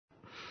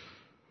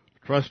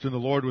Trust in the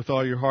Lord with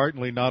all your heart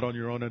and lean not on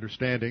your own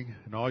understanding.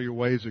 In all your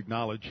ways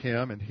acknowledge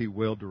Him, and He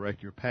will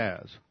direct your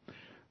paths.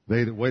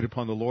 They that wait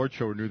upon the Lord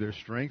shall renew their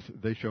strength.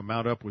 They shall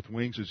mount up with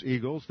wings as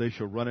eagles. They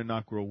shall run and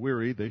not grow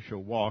weary. They shall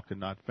walk and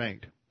not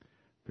faint.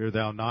 Fear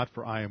thou not,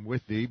 for I am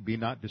with thee. Be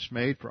not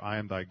dismayed, for I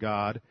am thy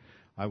God.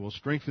 I will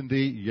strengthen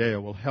thee, yea, I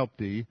will help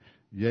thee.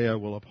 Yea, I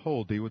will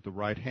uphold thee with the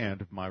right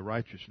hand of my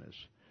righteousness.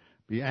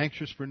 Be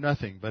anxious for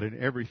nothing, but in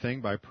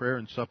everything by prayer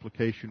and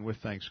supplication with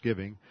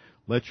thanksgiving,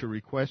 let your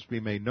requests be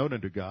made known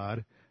unto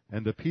God,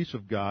 and the peace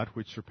of God,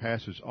 which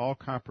surpasses all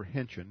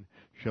comprehension,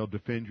 shall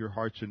defend your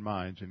hearts and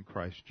minds in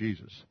Christ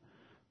Jesus.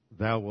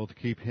 Thou wilt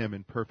keep him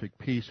in perfect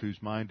peace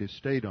whose mind is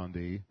stayed on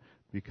thee,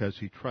 because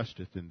he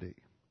trusteth in thee.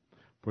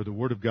 For the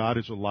word of God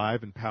is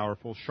alive and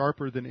powerful,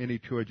 sharper than any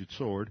two-edged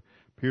sword,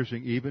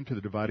 piercing even to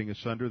the dividing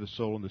asunder the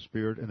soul and the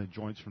spirit and the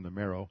joints from the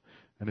marrow,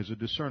 and is a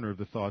discerner of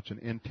the thoughts and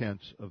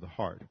intents of the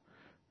heart.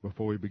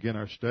 Before we begin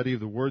our study of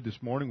the Word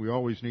this morning, we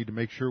always need to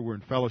make sure we're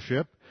in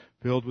fellowship,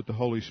 filled with the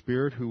Holy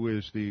Spirit, who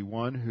is the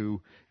one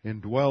who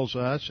indwells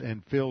us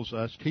and fills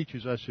us,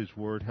 teaches us His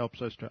Word, helps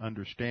us to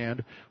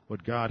understand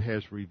what God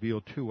has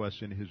revealed to us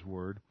in His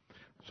Word.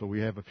 So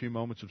we have a few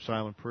moments of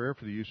silent prayer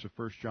for the use of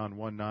 1 John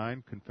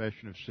 1:9,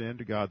 confession of sin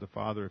to God the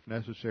Father if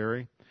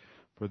necessary,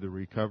 for the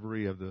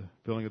recovery of the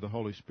filling of the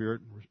Holy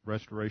Spirit, and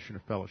restoration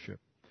of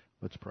fellowship.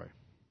 Let's pray.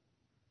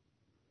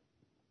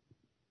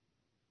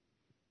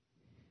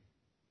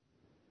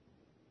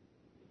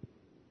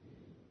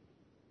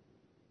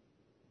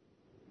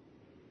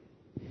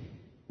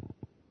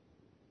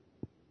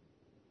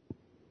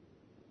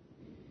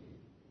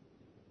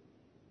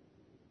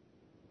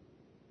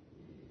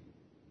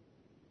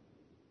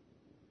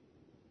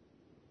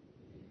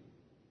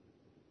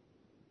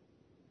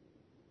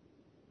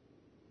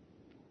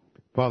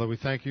 Father, we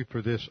thank you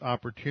for this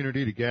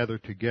opportunity to gather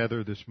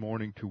together this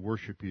morning to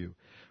worship you.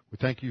 We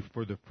thank you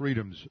for the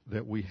freedoms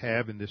that we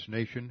have in this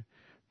nation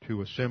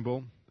to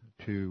assemble,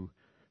 to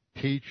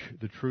teach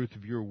the truth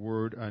of your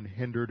word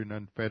unhindered and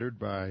unfettered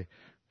by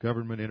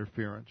government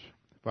interference.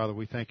 Father,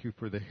 we thank you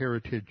for the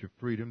heritage of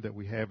freedom that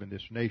we have in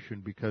this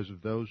nation because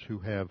of those who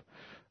have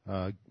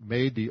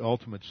made the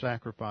ultimate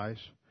sacrifice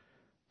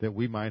that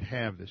we might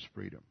have this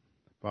freedom.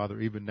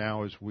 Father, even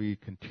now as we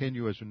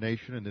continue as a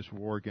nation in this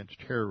war against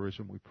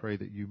terrorism, we pray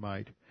that you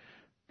might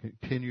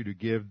continue to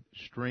give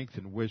strength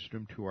and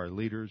wisdom to our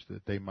leaders,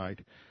 that they might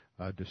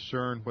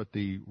discern what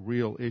the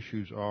real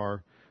issues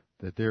are,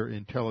 that their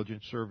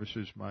intelligence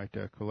services might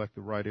collect the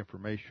right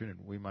information,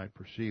 and we might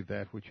perceive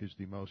that which is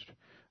the most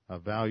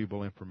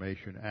valuable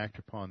information, act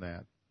upon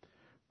that.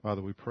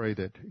 Father, we pray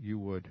that you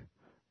would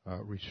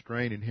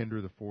restrain and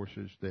hinder the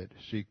forces that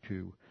seek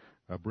to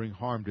bring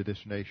harm to this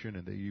nation,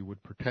 and that you would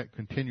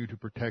continue to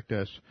protect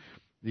us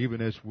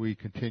even as we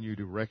continue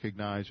to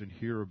recognize and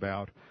hear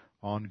about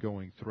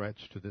ongoing threats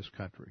to this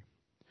country.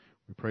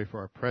 We pray for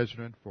our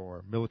president, for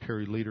our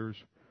military leaders.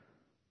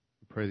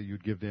 We pray that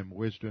you'd give them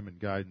wisdom and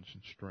guidance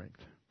and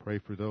strength. Pray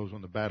for those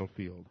on the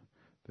battlefield,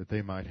 that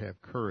they might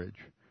have courage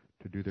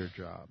to do their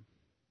job.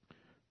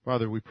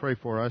 Father, we pray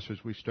for us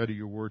as we study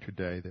your word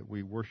today, that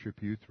we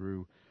worship you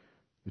through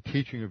the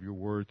teaching of your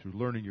word, through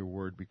learning your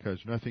word, because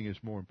nothing is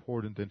more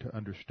important than to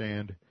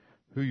understand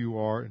who you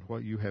are and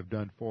what you have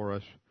done for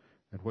us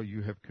and what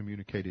you have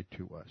communicated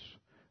to us.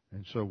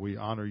 And so we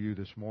honor you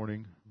this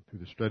morning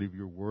through the study of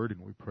your word,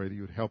 and we pray that you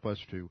would help us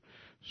to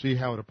see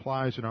how it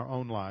applies in our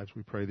own lives.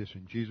 We pray this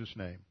in Jesus'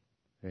 name.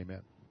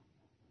 Amen.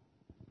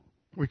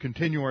 We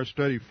continue our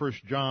study of 1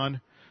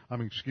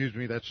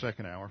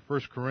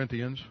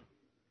 Corinthians.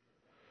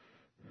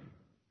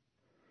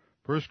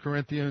 1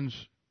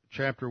 Corinthians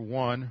chapter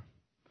 1.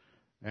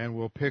 And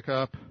we'll pick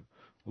up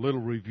a little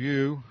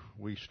review.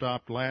 We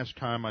stopped last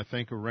time, I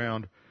think,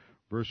 around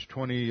verse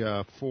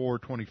 24,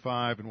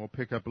 25, and we'll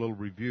pick up a little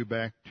review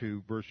back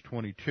to verse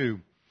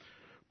 22.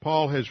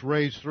 Paul has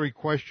raised three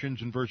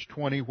questions in verse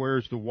 20. Where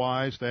is the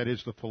wise? That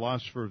is the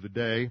philosopher of the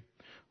day.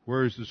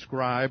 Where is the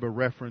scribe? A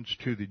reference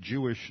to the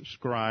Jewish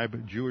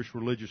scribe, Jewish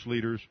religious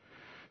leaders.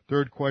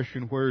 Third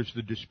question, where is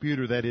the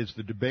disputer? That is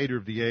the debater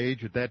of the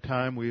age. At that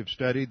time, we have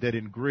studied that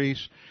in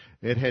Greece,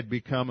 it had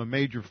become a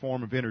major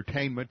form of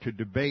entertainment to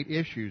debate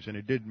issues, and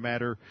it didn't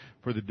matter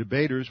for the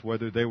debaters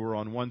whether they were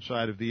on one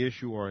side of the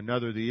issue or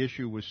another. The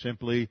issue was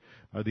simply,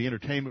 the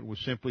entertainment was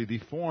simply the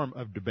form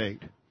of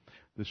debate.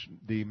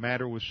 The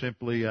matter was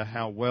simply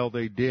how well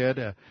they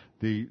did,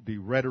 the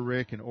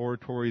rhetoric and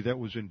oratory that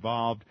was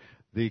involved.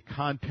 The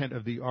content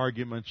of the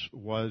arguments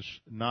was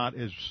not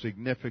as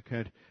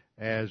significant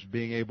as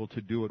being able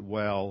to do it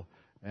well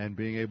and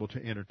being able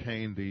to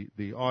entertain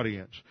the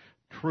audience.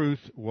 Truth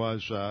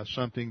was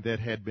something that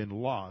had been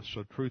lost,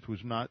 so truth was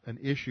not an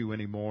issue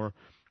anymore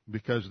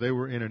because they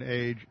were in an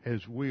age,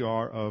 as we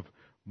are, of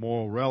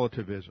moral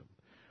relativism.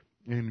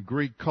 In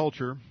Greek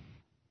culture,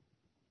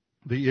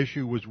 the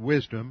issue was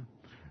wisdom,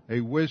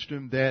 a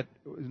wisdom that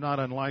is not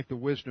unlike the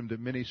wisdom that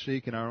many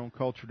seek in our own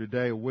culture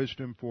today, a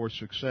wisdom for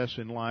success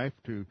in life,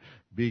 to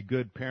be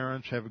good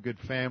parents, have a good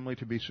family,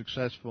 to be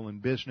successful in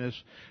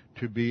business,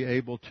 to be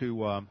able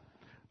to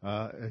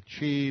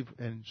achieve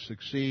and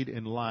succeed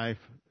in life,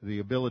 the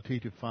ability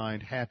to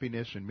find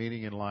happiness and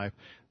meaning in life,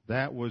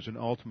 that was an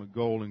ultimate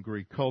goal in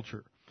Greek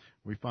culture.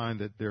 We find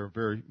that there are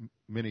very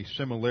many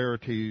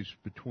similarities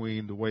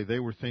between the way they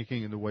were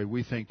thinking and the way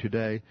we think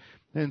today.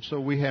 And so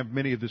we have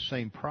many of the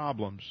same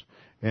problems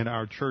in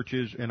our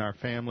churches, in our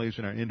families,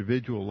 in our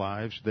individual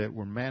lives that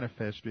were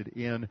manifested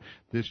in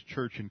this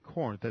church in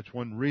Corinth. That's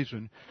one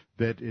reason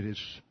that it is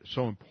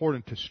so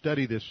important to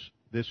study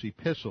this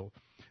epistle.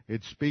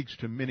 It speaks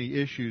to many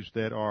issues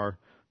that are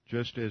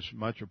just as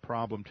much a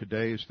problem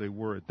today as they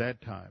were at that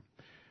time.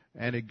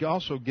 And it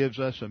also gives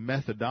us a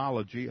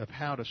methodology of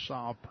how to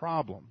solve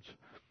problems.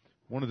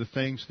 One of the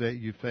things that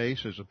you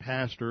face as a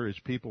pastor is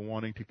people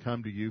wanting to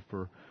come to you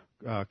for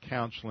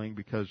counseling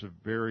because of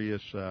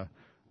various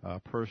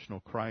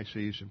personal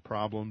crises and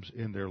problems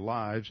in their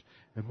lives.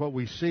 And what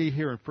we see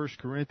here in 1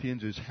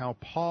 Corinthians is how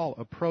Paul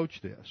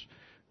approached this.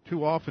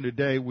 Too often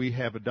today we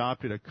have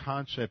adopted a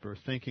concept or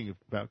thinking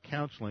about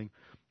counseling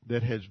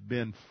that has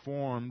been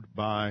formed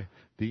by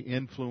the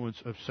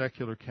influence of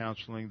secular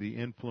counseling, the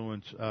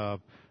influence of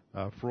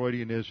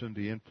Freudianism,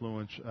 the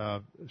influence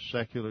of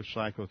secular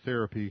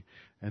psychotherapy,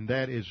 and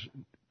that is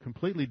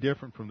completely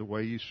different from the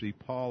way you see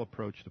Paul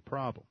approach the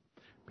problem.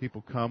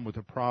 People come with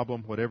a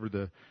problem, whatever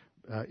the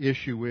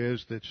issue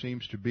is that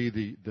seems to be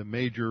the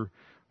major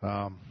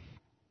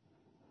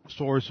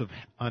source of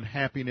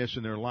unhappiness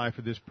in their life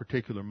at this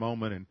particular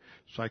moment, and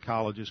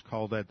psychologists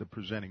call that the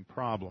presenting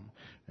problem.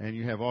 And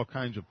you have all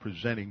kinds of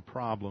presenting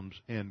problems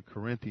in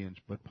Corinthians,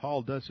 but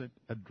Paul doesn't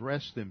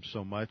address them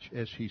so much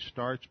as he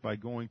starts by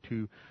going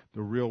to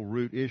the real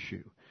root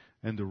issue.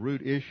 And the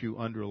root issue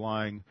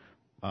underlying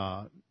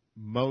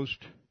most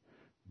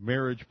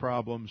marriage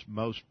problems,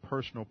 most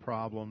personal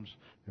problems,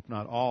 if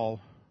not all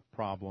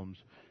problems,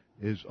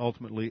 is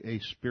ultimately a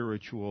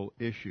spiritual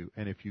issue.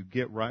 And if you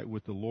get right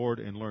with the Lord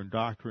and learn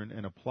doctrine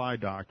and apply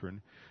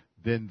doctrine,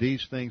 then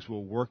these things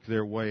will work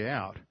their way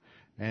out.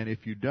 And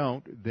if you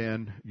don't,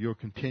 then you'll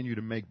continue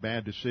to make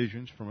bad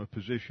decisions from a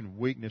position of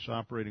weakness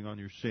operating on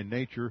your sin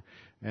nature,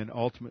 and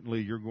ultimately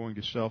you're going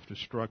to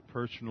self-destruct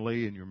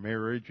personally in your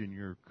marriage, in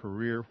your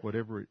career,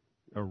 whatever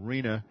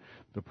arena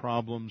the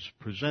problems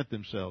present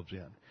themselves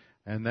in.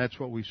 And that's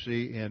what we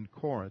see in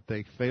Corinth.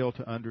 They fail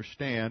to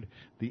understand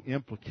the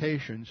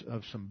implications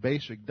of some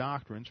basic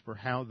doctrines for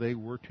how they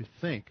were to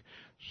think.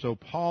 So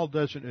Paul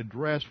doesn't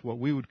address what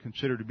we would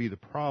consider to be the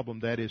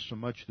problem, that is so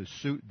much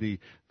the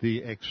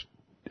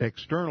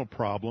external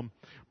problem,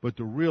 but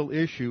the real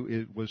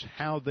issue was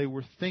how they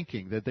were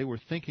thinking, that they were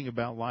thinking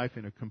about life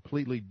in a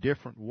completely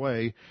different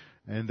way,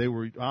 and they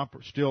were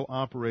still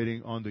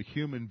operating on the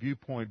human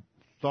viewpoint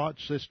thought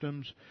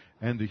systems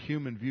and the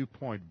human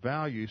viewpoint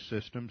value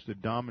systems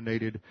that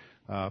dominated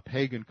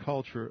pagan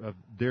culture of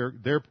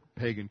their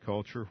pagan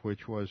culture,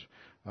 which was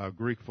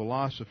Greek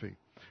philosophy.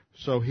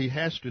 So he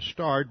has to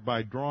start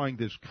by drawing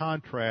this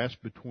contrast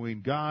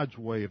between God's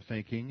way of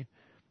thinking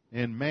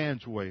and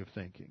man's way of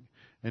thinking.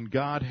 And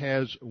God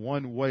has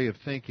one way of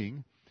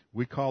thinking.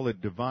 We call it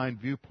divine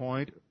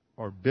viewpoint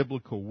or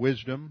biblical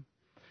wisdom.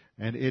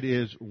 And it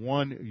is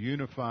one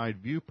unified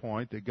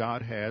viewpoint that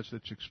God has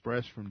that's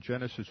expressed from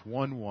Genesis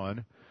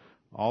 1:1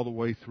 all the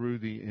way through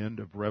the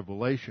end of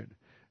Revelation.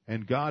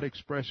 And God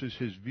expresses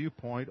His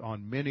viewpoint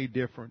on many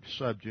different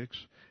subjects.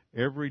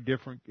 Every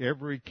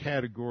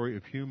category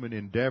of human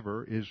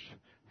endeavor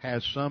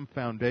has some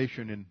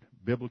foundation in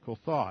biblical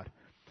thought.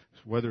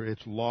 Whether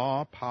it's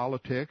law,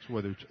 politics,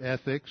 whether it's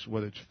ethics,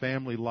 whether it's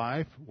family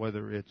life,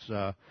 whether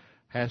it's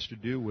has to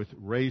do with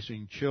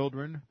raising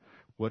children.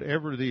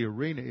 Whatever the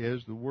arena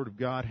is, the Word of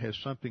God has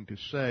something to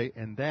say,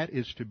 and that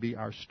is to be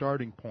our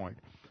starting point.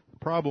 The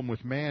problem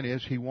with man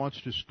is he wants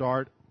to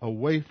start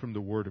away from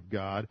the Word of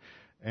God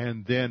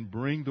and then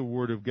bring the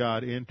Word of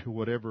God into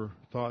whatever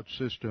thought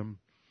system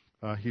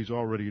he's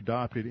already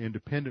adopted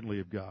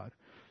independently of God.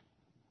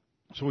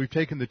 So we've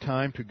taken the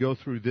time to go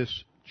through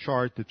this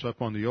chart that's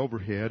up on the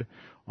overhead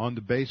on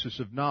the basis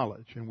of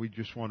knowledge, and we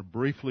just want to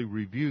briefly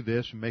review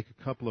this and make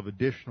a couple of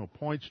additional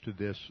points to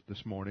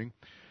this morning.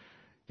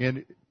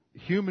 In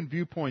human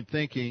viewpoint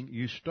thinking,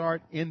 you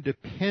start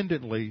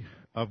independently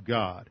of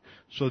God.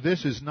 So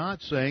this is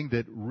not saying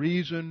that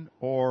reason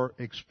or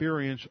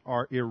experience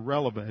are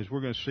irrelevant. As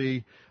we're going to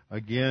see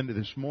again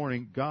this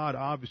morning, God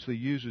obviously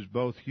uses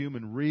both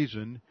human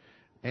reason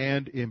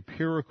and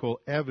empirical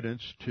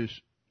evidence to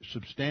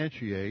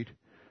substantiate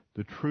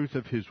the truth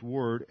of His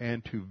Word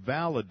and to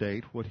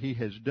validate what He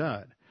has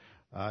done.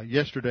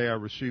 Yesterday I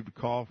received a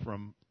call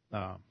from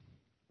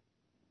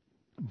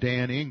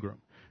Dan Ingram.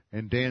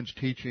 And Dan's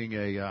teaching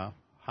a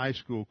high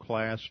school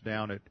class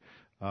down at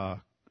a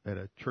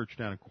church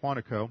down in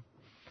Quantico.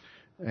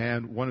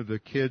 And one of the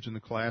kids in the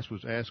class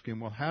was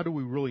asking, well, how do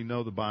we really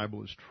know the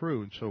Bible is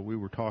true? And so we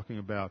were talking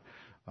about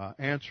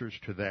answers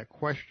to that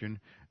question,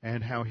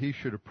 and how he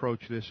should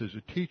approach this as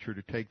a teacher,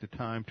 to take the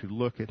time to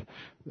look at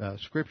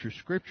Scripture.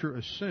 Scripture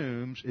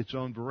assumes its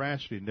own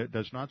veracity, and it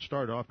does not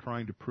start off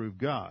trying to prove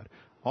God.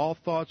 All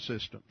thought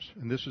systems,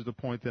 and this is the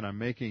point that I'm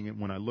making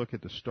when I look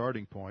at the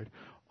starting point,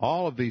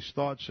 all of these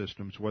thought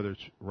systems, whether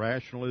it's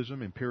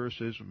rationalism,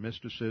 empiricism,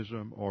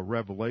 mysticism, or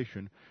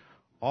revelation,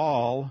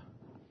 all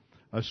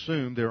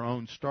assume their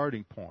own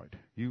starting point.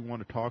 You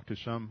want to talk to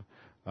some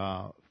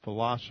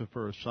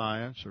philosopher of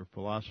science or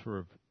philosopher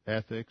of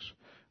ethics,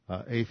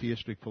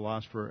 atheistic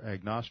philosopher,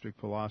 agnostic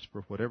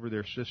philosopher, whatever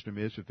their system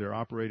is, if they're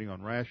operating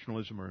on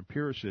rationalism or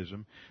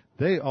empiricism,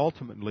 they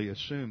ultimately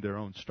assume their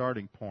own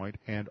starting point,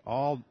 and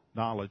all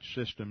knowledge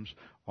systems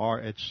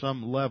are at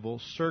some level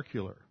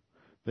circular.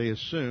 They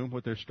assume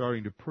what they're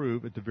starting to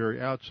prove at the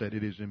very outset.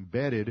 It is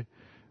embedded,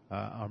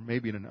 or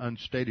maybe in an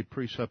unstated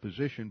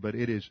presupposition, but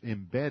it is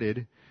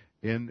embedded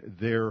in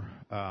their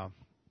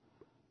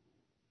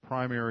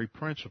primary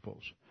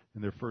principles,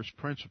 in their first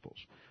principles.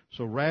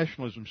 So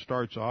rationalism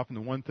starts off, and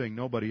the one thing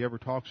nobody ever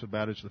talks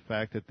about is the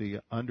fact that the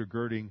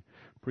undergirding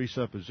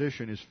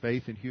presupposition is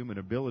faith in human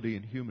ability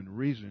and human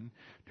reason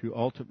to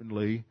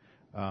ultimately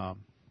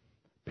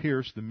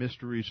pierce the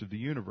mysteries of the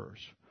universe.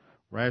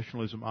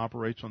 Rationalism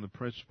operates on the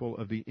principle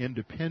of the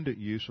independent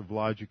use of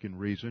logic and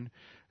reason,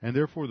 and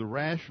therefore the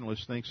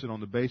rationalist thinks that on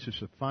the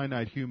basis of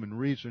finite human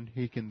reason,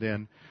 he can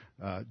then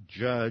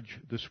judge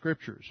the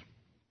Scriptures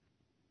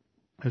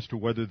as to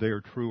whether they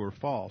are true or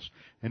false.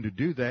 And to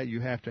do that, you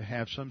have to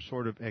have some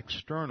sort of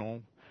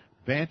external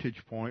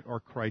vantage point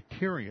or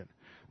criterion.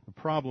 The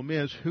problem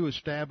is, who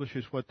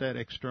establishes what that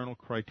external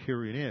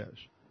criterion is?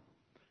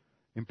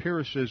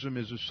 Empiricism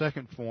is a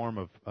second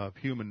form of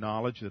human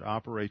knowledge that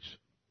operates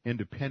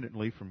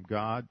independently from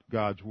God,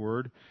 God's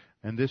Word,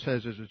 and this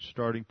has as its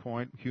starting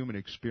point human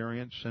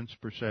experience, sense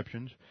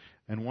perceptions,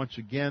 and once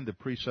again the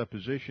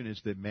presupposition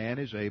is that man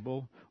is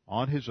able,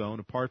 on his own,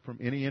 apart from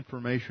any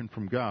information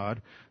from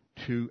God,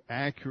 to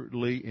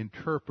accurately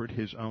interpret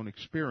his own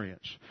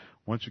experience.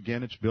 Once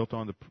again, it's built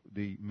on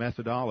the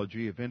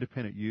methodology of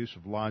independent use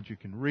of logic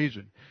and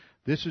reason.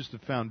 This is the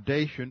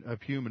foundation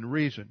of human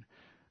reason,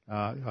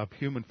 of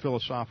human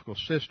philosophical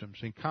systems.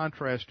 In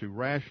contrast to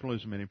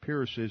rationalism and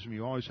empiricism,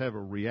 you always have a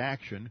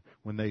reaction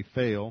when they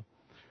fail.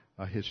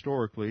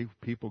 Historically,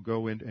 people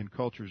go in, and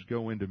cultures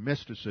go into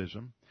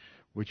mysticism,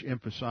 which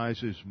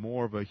emphasizes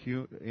more of a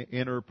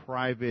inner,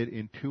 private,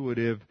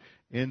 intuitive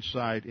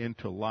insight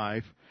into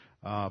life,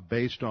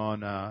 based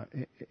on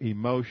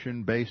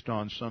emotion, based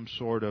on some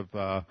sort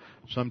of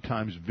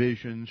sometimes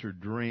visions or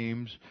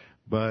dreams,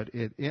 but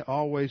it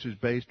always is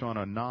based on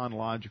a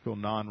non-logical,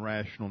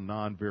 non-rational,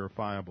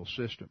 non-verifiable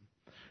system.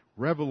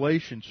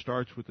 Revelation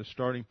starts with the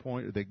starting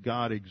point that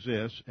God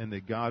exists and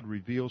that God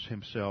reveals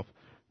himself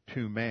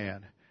to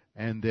man,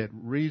 and that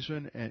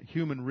reason and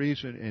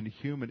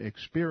human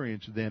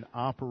experience then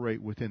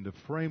operate within the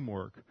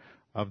framework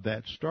of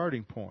that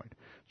starting point.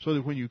 So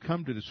that when you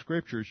come to the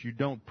Scriptures, you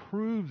don't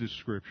prove the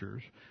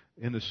Scriptures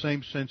in the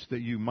same sense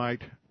that you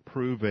might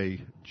prove a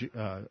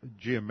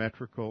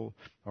geometrical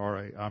or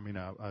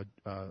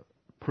a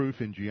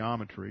proof in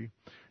geometry.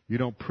 You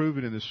don't prove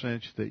it in the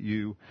sense that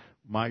you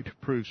might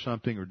prove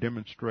something or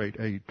demonstrate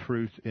a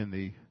truth in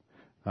the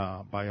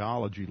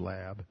biology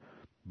lab,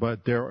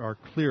 but there are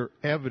clear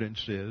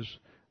evidences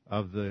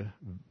of the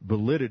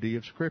validity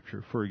of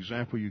Scripture. For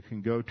example, you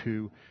can go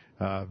to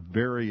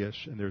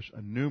and there's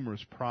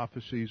numerous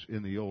prophecies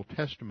in the Old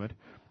Testament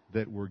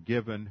that were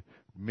given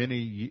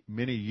many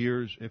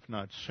years, if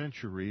not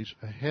centuries,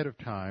 ahead of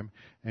time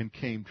and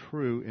came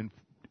true in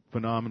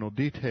phenomenal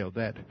detail.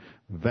 That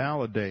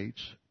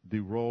validates the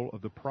role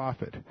of the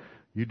prophet.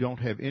 You don't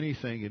have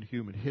anything in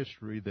human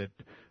history that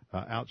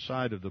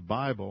outside of the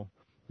Bible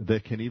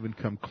that can even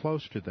come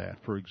close to that.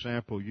 For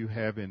example, you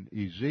have in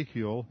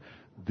Ezekiel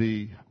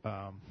the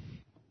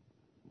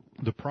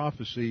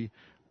prophecy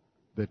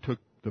that took.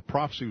 The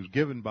prophecy was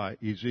given by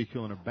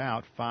Ezekiel in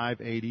about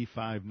 580,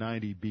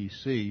 590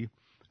 B.C.,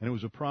 and it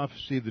was a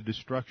prophecy of the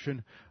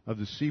destruction of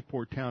the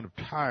seaport town of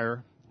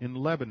Tyre in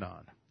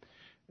Lebanon.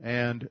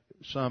 And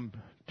some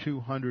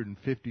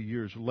 250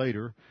 years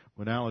later,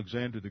 when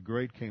Alexander the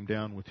Great came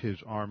down with his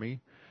army,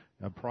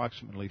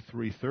 approximately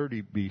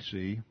 330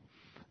 B.C.,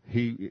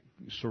 he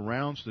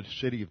surrounds the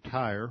city of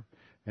Tyre,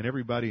 and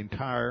everybody in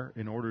Tyre,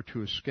 in order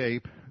to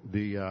escape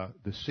the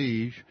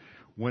siege,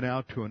 went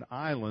out to an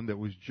island that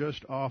was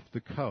just off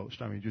the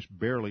coast. Just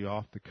barely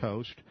off the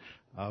coast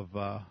of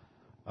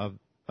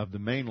the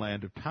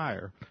mainland of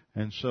Tyre.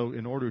 And so,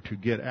 in order to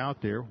get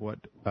out there, what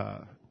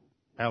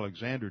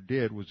Alexander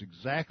did was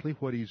exactly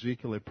what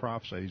Ezekiel had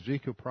prophesied.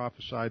 Ezekiel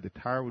prophesied that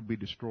Tyre would be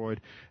destroyed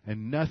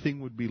and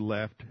nothing would be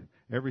left.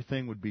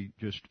 Everything would be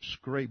just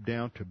scraped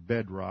down to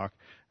bedrock,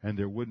 and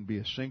there wouldn't be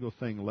a single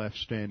thing left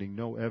standing.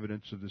 No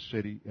evidence of the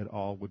city at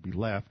all would be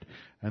left.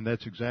 And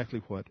that's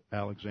exactly what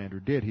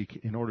Alexander did.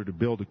 In order to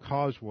build a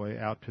causeway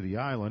out to the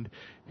island,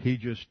 he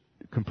just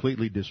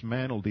completely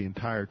dismantled the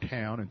entire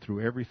town and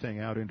threw everything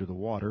out into the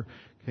water,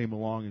 came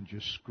along and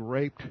just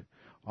scraped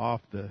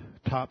off the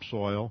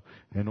topsoil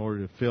in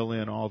order to fill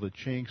in all the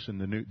chinks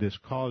in this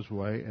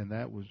causeway, and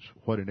that was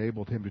what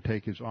enabled him to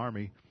take his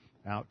army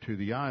out to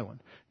the island.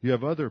 You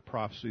have other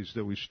prophecies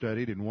that we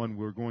studied, and one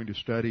we're going to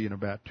study in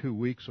about 2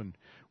 weeks on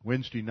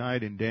Wednesday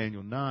night in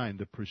Daniel 9,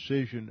 the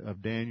precision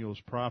of Daniel's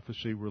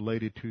prophecy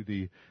related to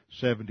the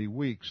 70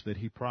 weeks, that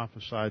he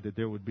prophesied that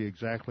there would be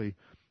exactly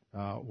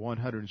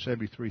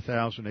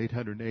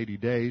 173,880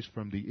 days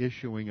from the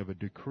issuing of a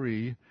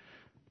decree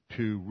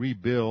to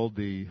rebuild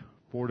the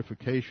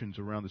fortifications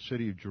around the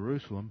city of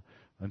Jerusalem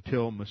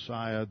until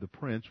Messiah the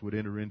Prince would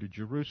enter into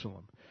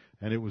Jerusalem.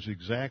 And it was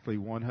exactly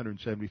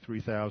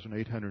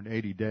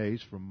 173,880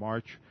 days from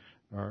March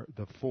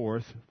the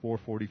 4th,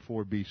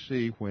 444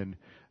 BC, when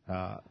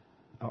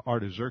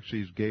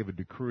Artaxerxes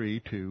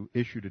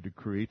issued a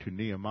decree to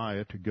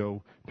Nehemiah to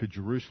go to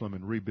Jerusalem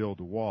and rebuild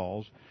the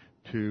walls,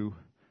 to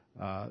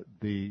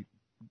the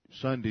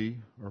Sunday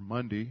or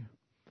Monday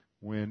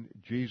when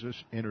Jesus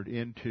entered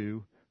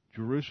into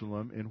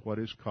Jerusalem in what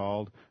is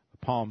called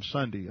Palm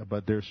Sunday,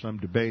 but there's some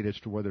debate as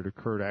to whether it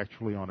occurred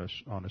actually on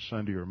a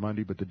Sunday or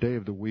Monday, but the day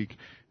of the week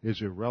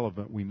is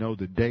irrelevant. We know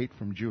the date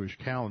from Jewish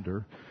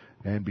calendar,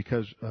 and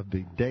because of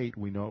the date,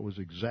 we know it was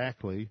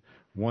exactly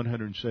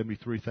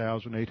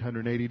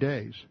 173,880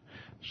 days.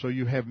 So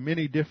you have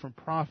many different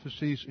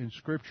prophecies in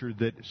Scripture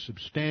that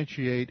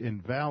substantiate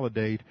and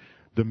validate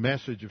the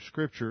message of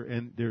Scripture,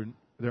 and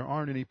there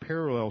aren't any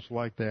parallels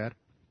like that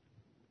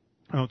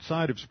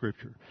outside of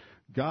Scripture.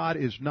 God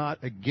is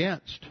not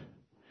against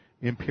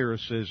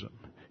empiricism.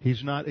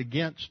 He's not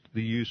against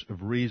the use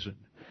of reason.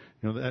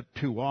 That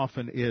too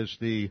often is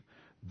the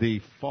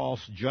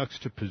false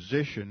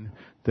juxtaposition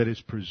that is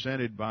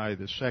presented by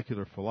the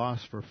secular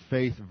philosopher,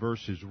 faith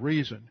versus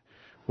reason.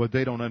 What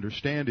they don't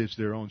understand is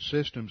their own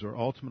systems are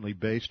ultimately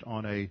based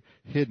on a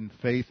hidden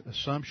faith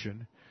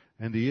assumption,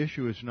 and the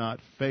issue is not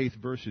faith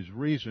versus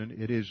reason.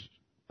 It is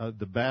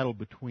the battle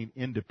between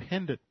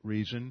independent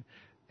reason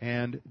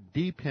and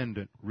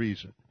dependent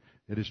reason.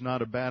 It is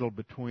not a battle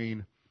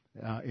between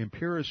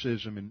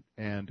empiricism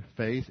and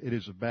faith. It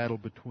is a battle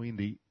between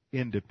the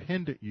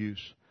independent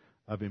use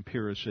of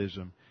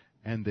empiricism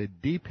and the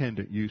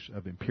dependent use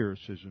of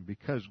empiricism,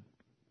 because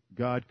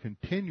God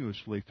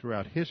continuously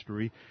throughout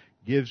history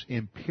gives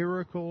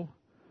empirical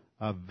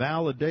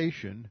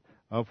validation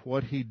of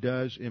what He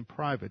does in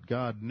private.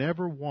 God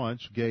never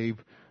once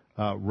gave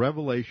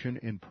revelation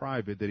in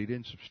private that He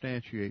didn't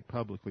substantiate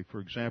publicly. For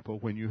example,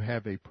 when you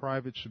have a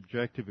private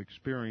subjective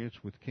experience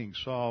with King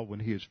Saul when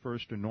he is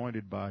first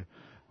anointed by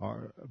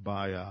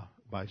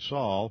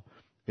Saul,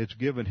 it's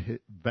given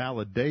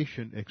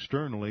validation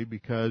externally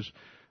because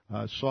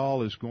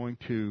Saul is going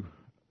to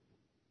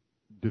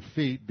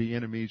defeat the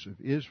enemies of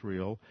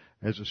Israel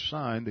as a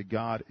sign that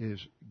God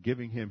is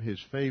giving him His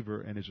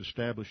favor and has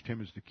established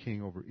him as the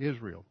king over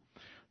Israel.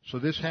 So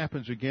this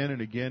happens again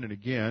and again and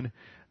again,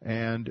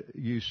 and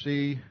you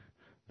see,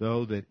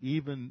 though, that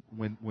even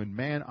when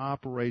man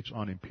operates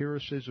on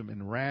empiricism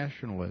and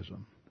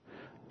rationalism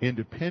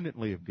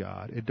independently of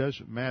God, it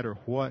doesn't matter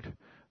what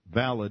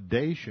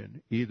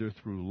validation, either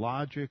through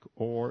logic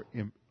or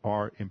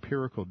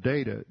empirical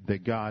data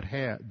that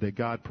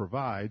God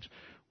provides.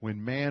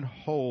 When man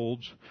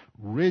holds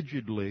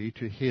rigidly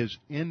to his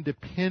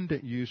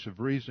independent use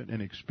of reason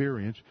and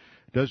experience,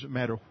 doesn't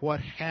matter what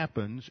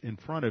happens in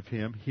front of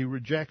him, he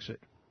rejects it.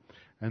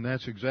 And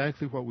that's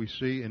exactly what we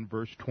see in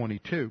verse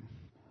 22.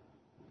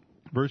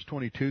 Verse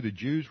 22, the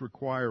Jews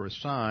require a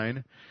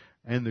sign,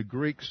 and the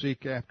Greeks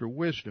seek after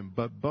wisdom,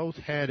 but both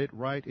had it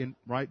right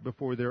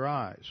before their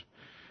eyes.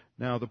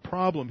 Now, the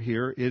problem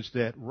here is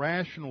that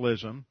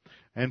rationalism,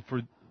 and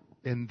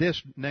in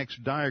this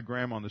next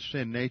diagram on the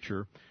sin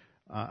nature,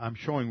 I'm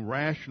showing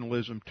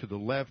rationalism to the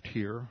left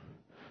here.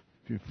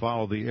 If you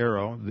follow the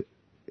arrow,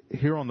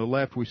 here on the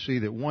left we see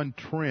that one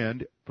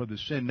trend for the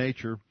sin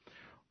nature,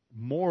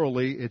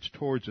 morally, it's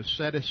towards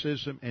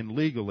asceticism and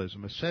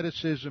legalism.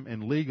 Asceticism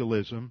and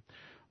legalism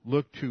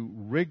look to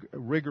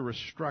rigorous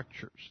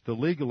structures. The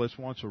legalist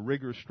wants a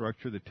rigorous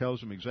structure that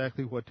tells him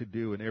exactly what to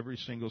do in every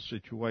single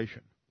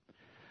situation.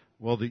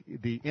 Well,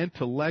 the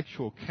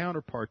intellectual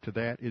counterpart to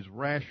that is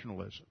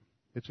rationalism.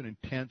 It's an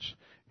intense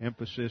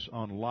emphasis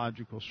on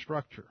logical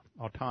structure,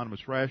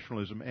 autonomous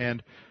rationalism.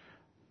 And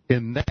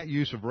in that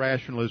use of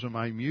rationalism,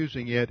 I'm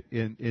using it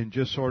in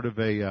just sort of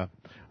a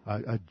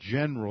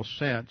general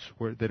sense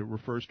that it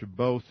refers to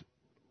both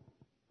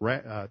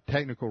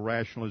technical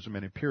rationalism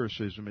and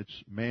empiricism.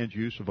 It's man's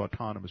use of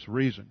autonomous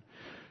reason.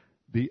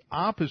 The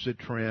opposite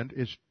trend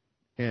is,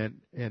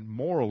 and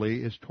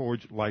morally, is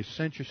towards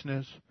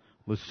licentiousness,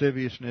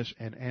 lasciviousness,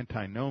 and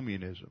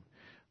antinomianism.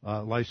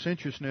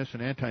 Licentiousness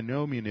and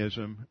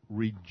antinomianism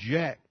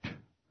reject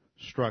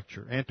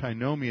structure.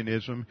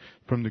 Antinomianism,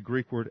 from the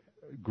Greek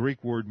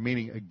word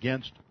meaning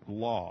against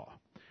law,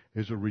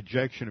 is a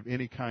rejection of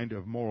any kind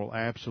of moral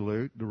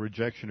absolute, the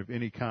rejection of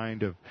any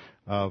kind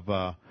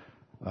of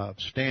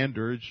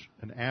standards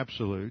and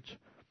absolutes.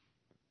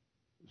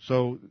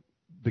 So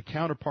the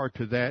counterpart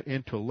to that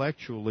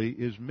intellectually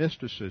is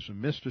mysticism.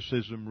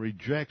 Mysticism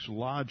rejects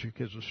logic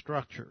as a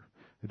structure.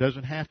 It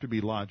doesn't have to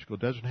be logical.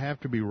 It doesn't have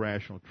to be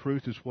rational.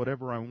 Truth is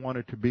whatever I want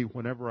it to be,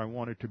 whenever I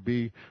want it to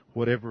be,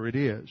 whatever it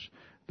is.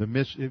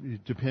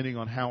 Depending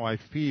on how I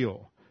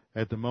feel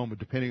at the moment,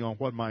 depending on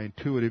what my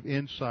intuitive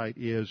insight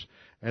is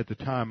at the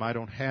time. I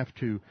don't have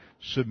to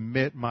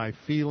submit my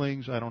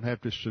feelings. I don't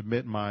have to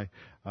submit my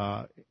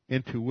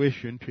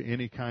intuition to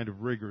any kind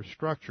of rigorous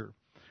structure.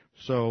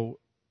 So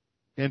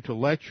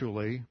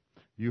intellectually,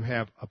 you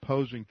have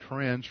opposing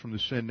trends from the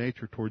sin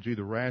nature towards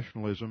either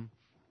rationalism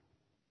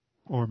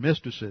or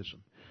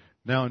mysticism.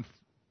 Now, in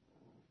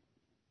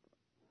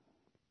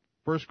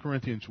 1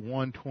 Corinthians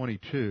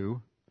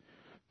 1:22,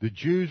 the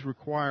Jews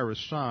require a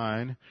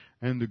sign,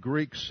 and the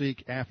Greeks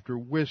seek after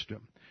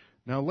wisdom.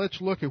 Now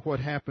let's look at what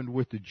happened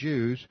with the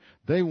Jews.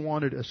 They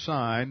wanted a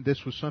sign.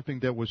 This was something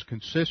that was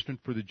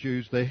consistent for the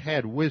Jews. They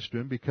had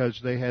wisdom because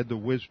they had the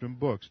wisdom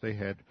books. They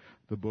had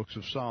the books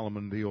of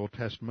Solomon, the Old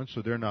Testament,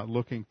 so they're not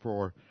looking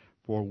for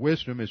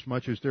wisdom as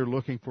much as they're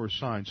looking for a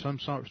sign, some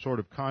sort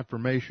of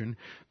confirmation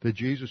that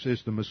Jesus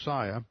is the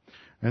Messiah.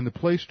 And the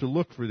place to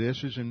look for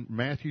this is in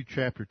Matthew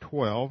chapter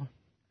 12,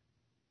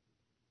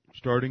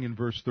 starting in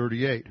verse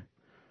 38.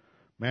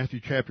 Matthew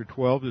chapter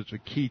 12 is a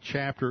key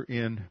chapter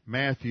in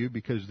Matthew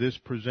because this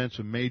presents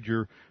a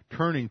major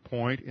turning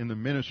point in the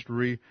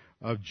ministry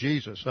of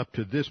Jesus. Up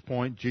to this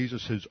point,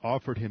 Jesus has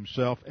offered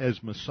himself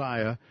as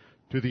Messiah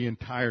to the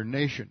entire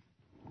nation.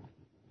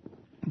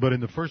 But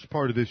in the first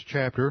part of this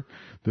chapter,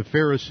 the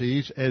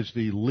Pharisees, as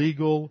the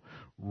legal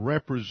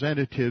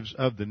representatives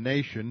of the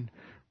nation,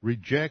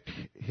 reject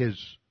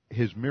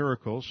his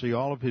miracles. See,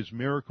 all of his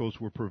miracles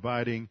were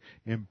providing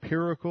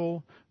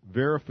empirical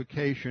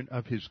verification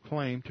of his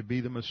claim to be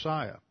the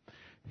Messiah.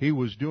 He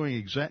was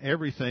doing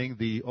everything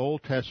the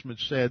Old Testament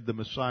said the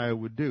Messiah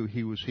would do.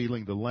 He was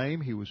healing the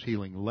lame. He was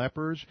healing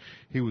lepers.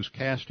 He was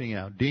casting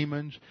out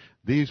demons.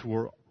 These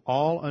were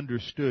all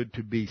understood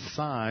to be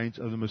signs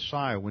of the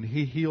Messiah. When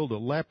he healed a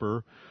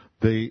leper,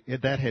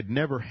 that had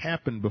never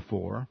happened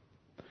before.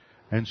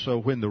 And so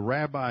when the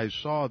rabbis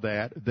saw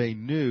that, they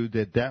knew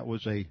that that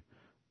was a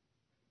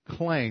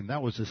claim,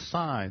 that was a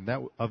sign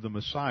of the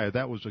Messiah.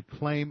 That was a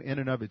claim in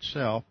and of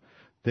itself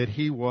that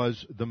he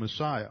was the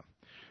Messiah.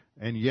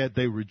 And yet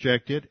they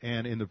reject it,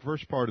 and in the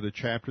first part of the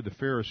chapter, the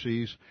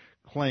Pharisees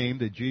claim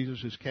that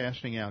Jesus is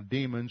casting out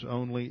demons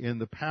only in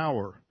the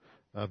power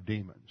of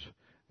demons.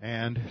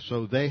 And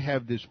so they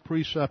have this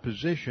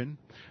presupposition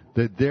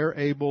that they're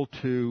able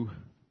to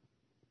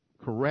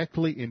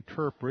correctly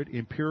interpret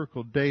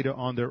empirical data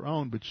on their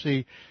own. But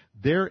see,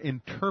 their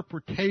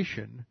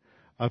interpretation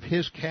of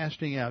his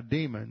casting out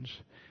demons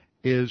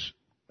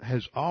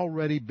has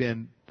already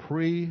been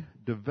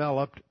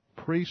pre-developed,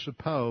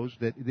 presupposed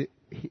that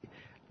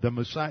the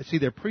Messiah. See,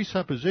 their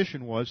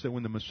presupposition was that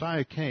when the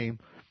Messiah came,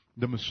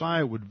 the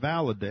Messiah would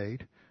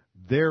validate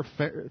their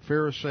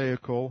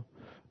Pharisaical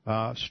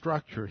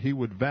structure. He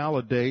would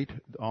validate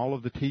all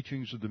of the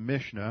teachings of the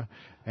Mishnah,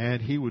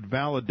 and he would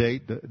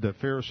validate the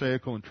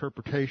Pharisaical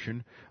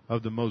interpretation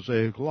of the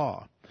Mosaic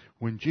Law.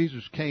 When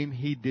Jesus came,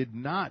 he did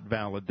not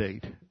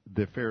validate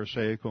the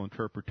Pharisaical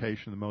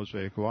interpretation of the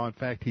Mosaic Law. In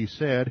fact, he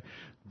said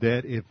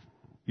that if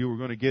you were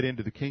going to get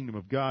into the kingdom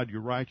of God,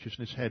 your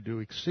righteousness had to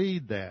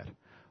exceed that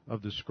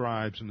of the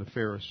scribes and the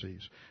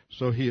Pharisees.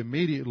 So he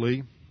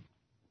immediately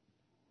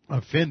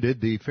offended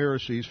the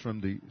Pharisees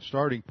from the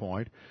starting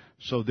point.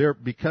 So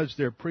because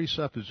their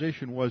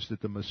presupposition was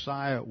that the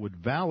Messiah would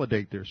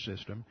validate their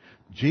system,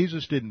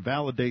 Jesus didn't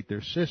validate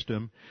their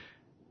system.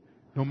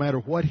 No matter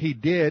what he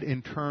did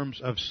in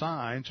terms of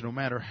signs, no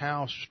matter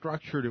how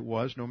structured it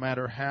was, no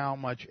matter how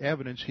much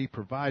evidence he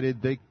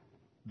provided,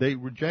 they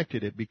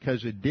rejected it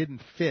because it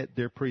didn't fit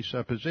their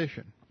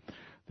presupposition.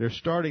 Their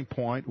starting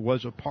point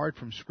was apart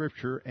from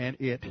Scripture, and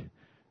it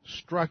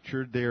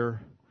structured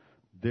their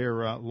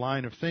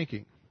line of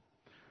thinking.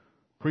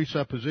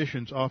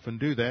 Presuppositions often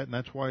do that, and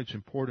that's why it's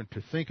important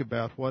to think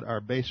about what our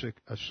basic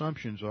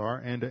assumptions are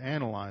and to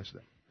analyze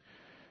them.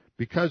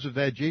 Because of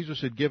that,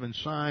 Jesus had given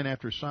sign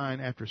after sign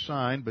after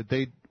sign, but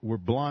they were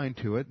blind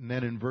to it. And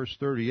then in verse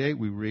 38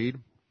 we read,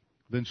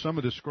 "Then some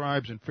of the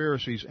scribes and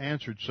Pharisees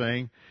answered,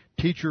 saying,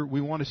 'Teacher, we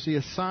want to see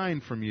a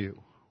sign from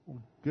you.'"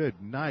 Good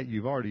night,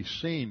 you've already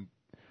seen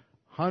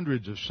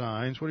hundreds of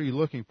signs. What are you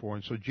looking for?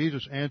 And so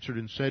Jesus answered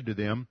and said to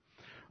them,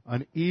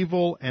 "An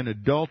evil and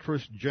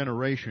adulterous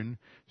generation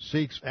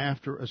seeks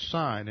after a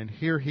sign." And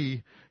here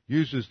he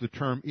uses the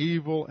term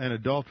evil and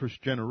adulterous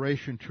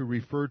generation to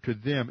refer to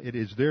them. It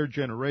is their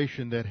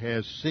generation that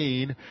has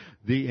seen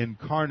the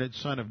incarnate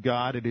Son of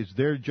God. It is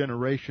their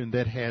generation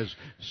that has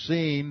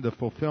seen the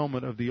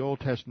fulfillment of the Old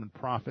Testament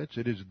prophets.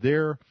 It is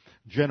their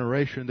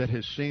generation that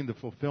has seen the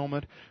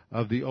fulfillment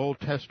of the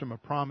Old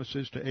Testament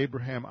promises to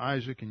Abraham,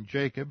 Isaac, and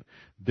Jacob.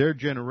 Their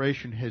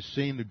generation has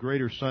seen the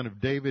greater Son of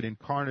David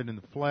incarnate in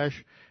the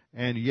flesh,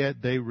 and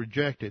yet they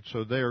reject it.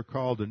 So they are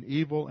called an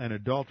evil and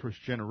adulterous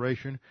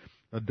generation.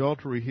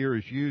 Adultery here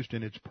is used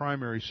in its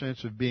primary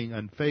sense of being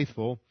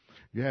unfaithful.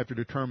 You have to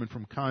determine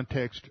from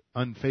context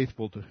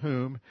unfaithful to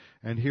whom,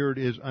 and here it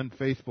is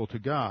unfaithful to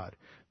God.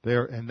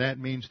 And that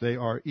means they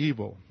are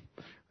evil.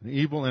 An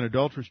evil and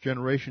adulterous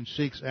generation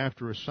seeks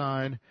after a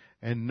sign,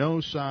 and no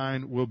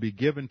sign will be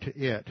given to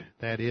it.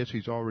 That is,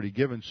 he's already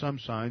given some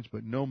signs,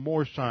 but no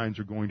more signs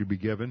are going to be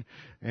given.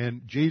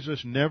 And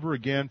Jesus never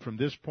again from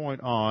this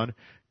point on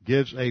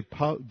gives a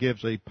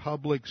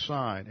public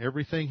sign.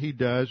 Everything he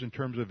does in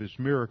terms of his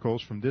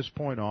miracles from this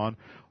point on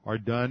are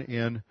done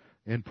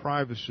in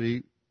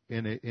privacy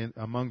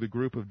among the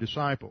group of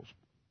disciples.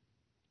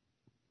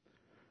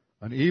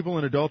 An evil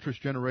and adulterous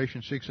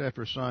generation seeks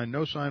after a sign.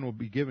 No sign will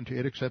be given to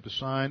it except the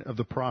sign of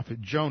the prophet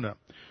Jonah.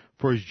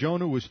 For as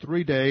Jonah was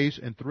 3 days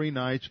and 3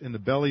 nights in the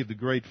belly of the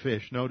great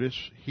fish. Notice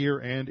here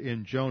and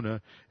in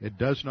Jonah, it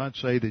does not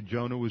say that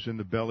Jonah was in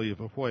the belly of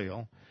a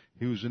whale.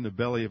 He was in the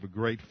belly of a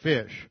great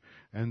fish.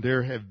 And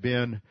there have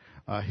been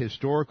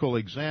historical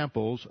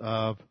examples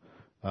of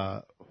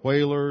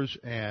whalers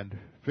and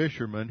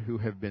fishermen who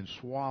have been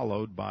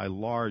swallowed by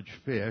large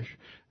fish.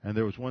 And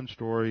there was one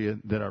story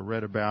that I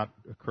read about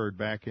occurred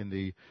back in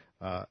the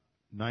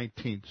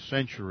 19th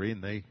century,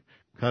 and they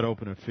cut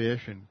open a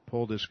fish and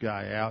pulled this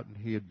guy out, and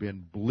he had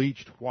been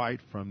bleached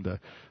white from the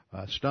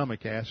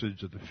stomach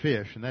acids of the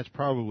fish. And that's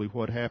probably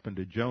what happened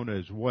to Jonah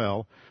as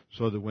well,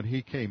 so that when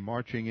he came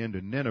marching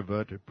into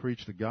Nineveh to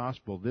preach the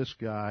gospel, this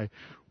guy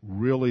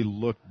really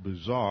looked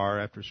bizarre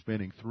after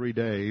spending 3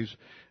 days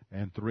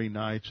and 3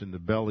 nights in the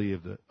belly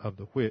of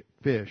the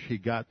fish. He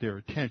got their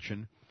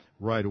attention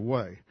right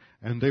away.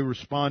 And they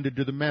responded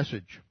to the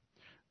message.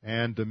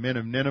 And the men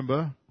of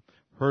Nineveh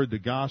heard the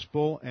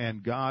gospel,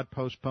 and God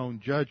postponed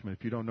judgment.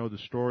 If you don't know the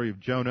story of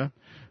Jonah,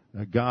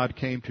 God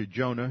came to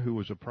Jonah, who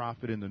was a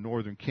prophet in the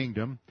northern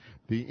kingdom.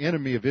 The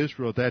enemy of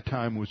Israel at that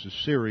time was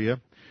Assyria.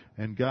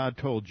 And God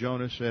told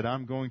Jonah, said,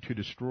 I'm going to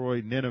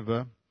destroy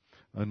Nineveh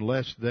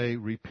unless they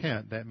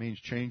repent. That means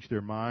change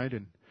their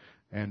mind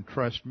and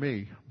trust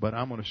me, but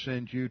I'm going to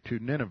send you to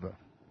Nineveh.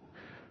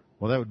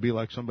 Well, that would be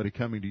like somebody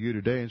coming to you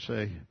today and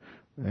say,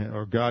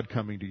 or God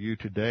coming to you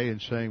today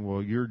and saying,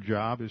 well, your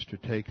job is to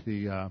take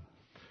the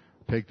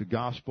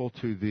gospel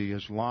to the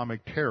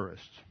Islamic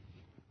terrorists.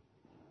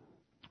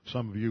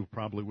 Some of you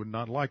probably would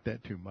not like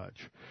that too much.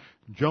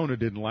 Jonah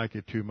didn't like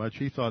it too much.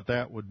 He thought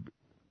that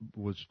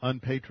was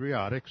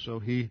unpatriotic, so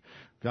he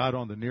got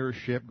on the nearest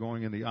ship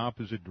going in the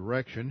opposite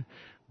direction.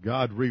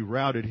 God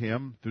rerouted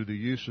him through the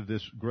use of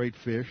this great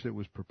fish that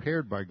was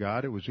prepared by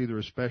God. It was either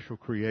a special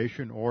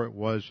creation or it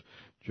was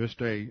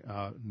just a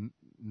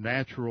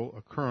natural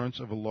occurrence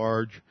of a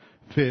large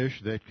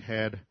fish that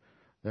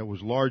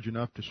was large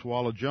enough to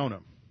swallow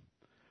Jonah.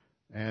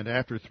 And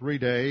after 3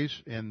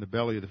 days in the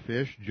belly of the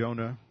fish,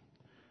 Jonah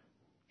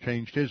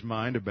changed his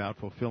mind about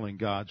fulfilling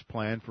God's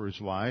plan for his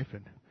life.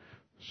 And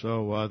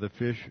so the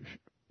fish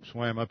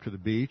swam up to the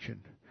beach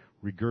and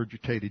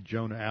regurgitated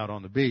Jonah out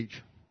on the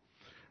beach.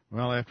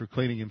 Well, after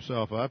cleaning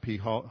himself up, he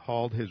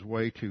hauled his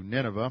way to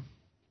Nineveh.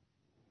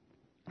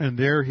 And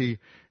there he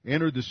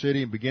entered the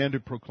city and began to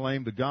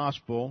proclaim the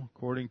gospel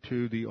according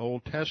to the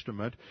Old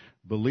Testament,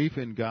 belief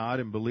in God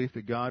and belief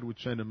that God would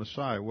send a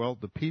Messiah. Well,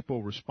 the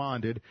people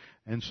responded,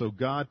 and so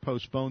God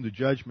postponed the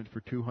judgment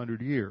for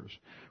 200 years.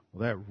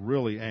 Well, that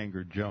really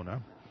angered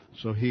Jonah.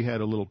 So he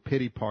had a little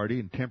pity party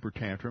and temper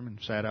tantrum and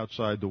sat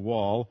outside the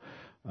wall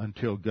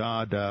until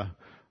God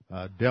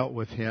dealt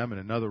with him in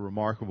another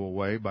remarkable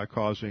way by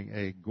causing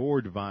a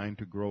gourd vine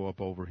to grow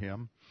up over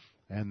him.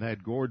 And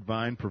that gourd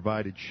vine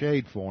provided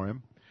shade for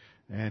him.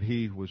 And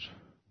he was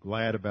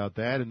glad about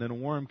that. And then a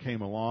worm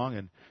came along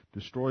and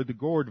destroyed the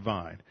gourd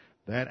vine.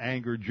 That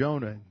angered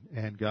Jonah,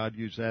 and God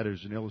used that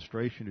as an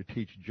illustration to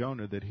teach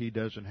Jonah that he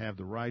doesn't have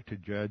the right to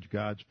judge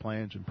God's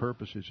plans and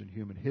purposes in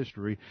human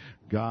history.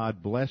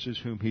 God blesses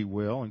whom He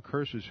will and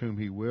curses whom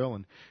He will,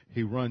 and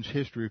He runs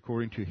history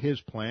according to His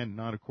plan,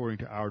 not according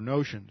to our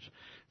notions.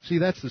 See,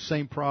 that's the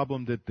same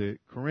problem that the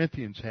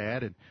Corinthians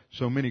had, and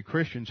so many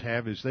Christians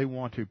have, is they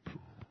want to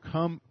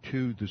come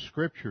to the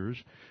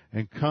Scriptures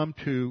and come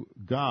to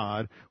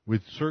God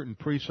with certain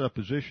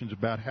presuppositions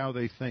about how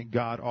they think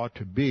God ought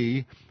to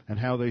be and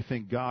how they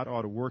think God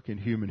ought to work in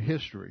human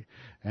history.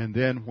 And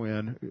then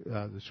when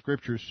the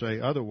Scriptures say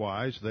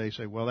otherwise, they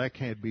say, well, that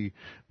can't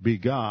be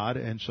God,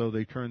 and so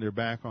they turn their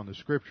back on the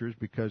Scriptures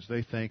because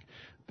they think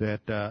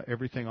that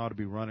everything ought to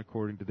be run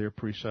according to their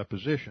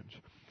presuppositions.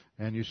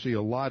 And you see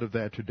a lot of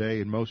that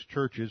today in most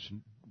churches,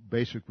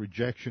 basic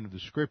rejection of the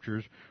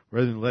Scriptures.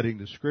 Rather than letting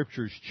the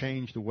Scriptures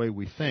change the way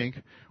we think,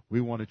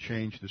 we want to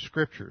change the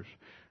Scriptures.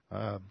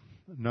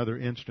 Another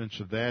instance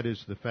of that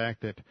is the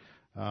fact that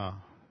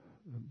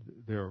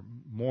there are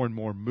more and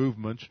more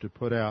movements to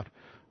put out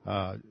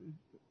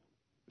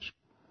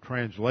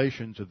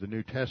translations of the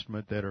New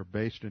Testament that are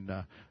based in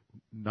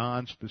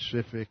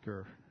non-specific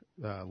or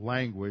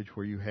language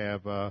where you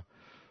have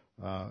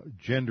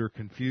gender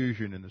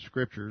confusion in the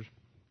Scriptures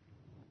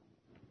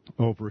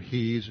over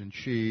he's and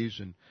she's,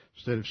 and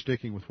instead of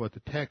sticking with what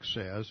the text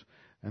says.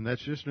 And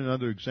that's just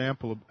another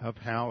example of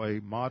how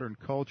a modern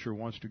culture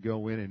wants to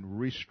go in and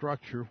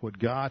restructure what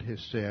God has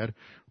said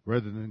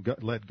rather than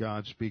let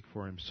God speak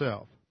for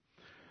Himself.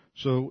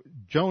 So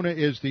Jonah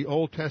is the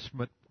Old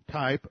Testament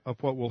type of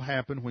what will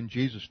happen when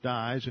Jesus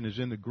dies and is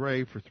in the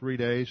grave for 3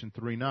 days and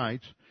 3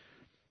 nights.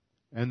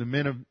 And the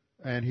men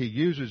and he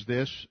uses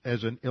this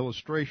as an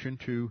illustration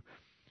to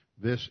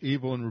this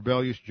evil and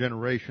rebellious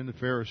generation, the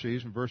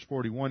Pharisees. In verse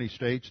 41 he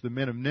states, "The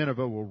men of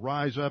Nineveh will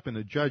rise up in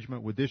the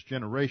judgment with this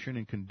generation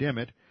and condemn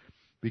it,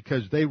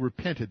 because they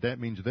repented." That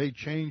means they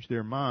changed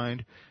their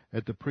mind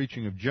at the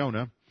preaching of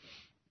Jonah.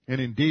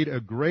 "And indeed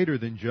a greater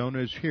than Jonah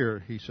is here."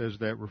 He says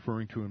that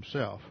referring to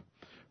himself.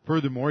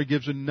 Furthermore, he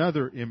gives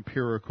another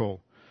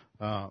empirical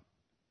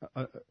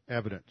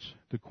evidence.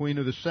 The queen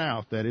of the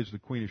south, that is the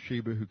queen of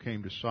Sheba who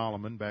came to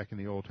Solomon back in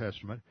the Old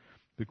Testament,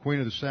 the queen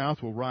of the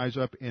south will rise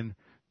up in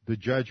the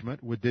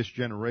judgment with this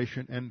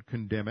generation and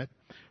condemn it.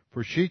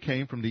 "For she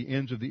came from the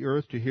ends of the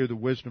earth to hear the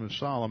wisdom of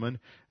Solomon,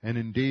 and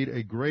indeed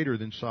a greater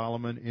than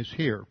Solomon is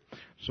here."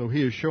 So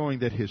he is showing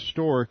that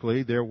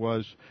historically there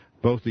was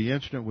both the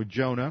incident with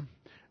Jonah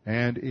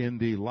and in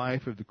the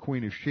life of the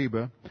queen of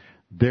Sheba,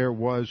 there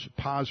was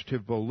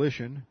positive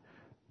volition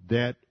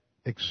that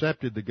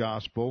accepted the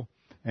gospel,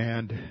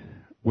 and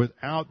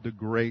without the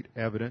great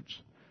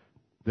evidence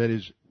that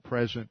is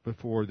present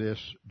before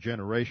this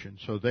generation.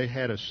 So they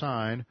had a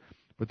sign,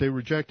 but they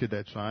rejected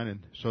that sign, and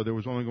so there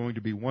was only going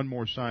to be one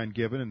more sign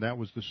given, and that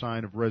was the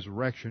sign of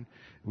resurrection.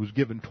 It was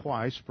given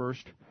twice,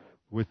 first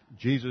with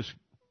Jesus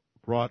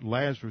brought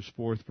Lazarus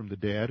forth from the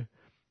dead,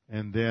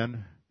 and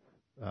then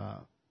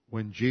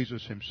when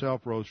Jesus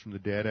himself rose from the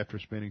dead after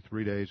spending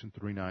 3 days and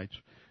 3 nights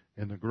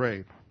in the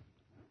grave.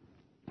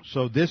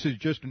 So this is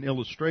just an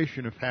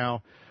illustration of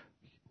how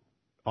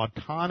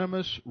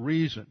autonomous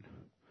reason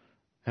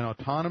and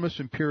autonomous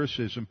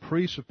empiricism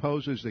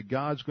presupposes that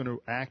God's going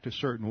to act a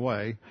certain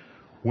way.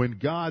 When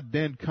God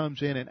then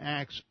comes in and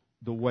acts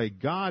the way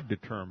God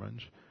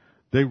determines,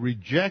 they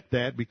reject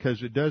that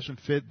because it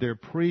doesn't fit their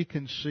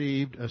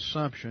preconceived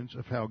assumptions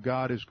of how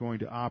God is going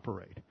to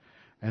operate.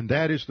 And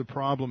that is the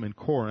problem in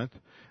Corinth,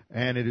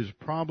 and it is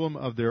a problem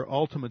of their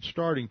ultimate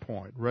starting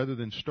point. Rather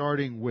than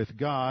starting with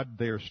God,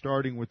 they are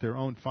starting with their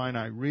own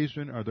finite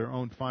reason or their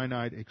own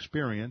finite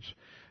experience.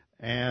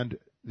 And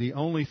the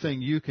only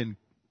thing you can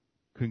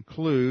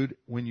conclude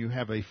when you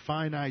have a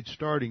finite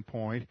starting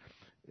point,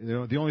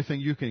 the only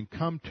thing you can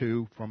come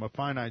to from a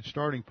finite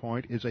starting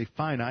point is a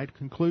finite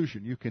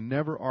conclusion. You can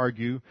never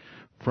argue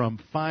from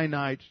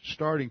finite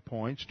starting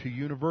points to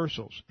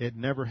universals. It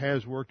never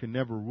has worked and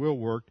never will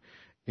work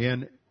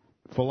in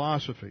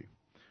philosophy.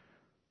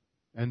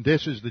 And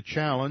this is the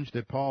challenge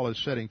that Paul is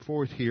setting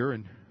forth here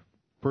in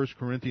 1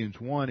 Corinthians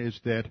 1, is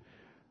that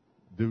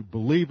the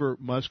believer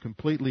must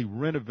completely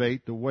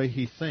renovate the way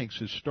he thinks.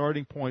 His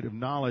starting point of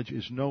knowledge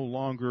is no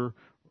longer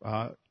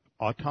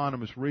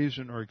autonomous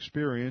reason or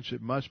experience.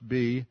 It must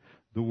be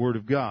the Word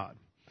of God.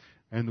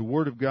 And the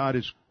Word of God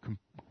is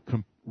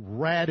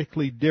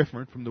radically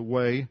different from the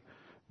way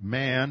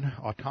man,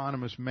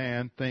 autonomous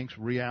man, thinks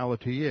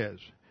reality is.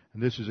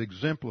 And this is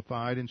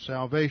exemplified in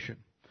salvation.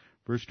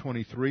 Verse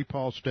 23,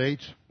 Paul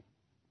states,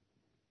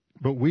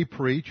 "But we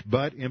preach,"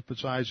 but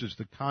emphasizes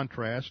the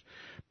contrast,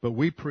 "but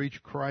we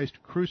preach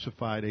Christ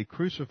crucified." A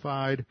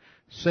crucified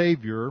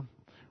Savior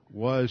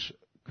was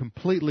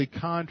completely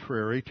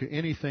contrary to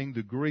anything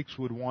the Greeks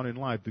would want in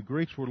life. The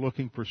Greeks were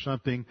looking for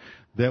something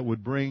that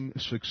would bring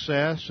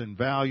success and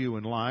value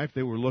in life.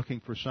 They were looking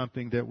for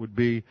something that would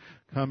be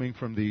coming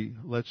from the,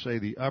 let's say,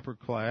 the upper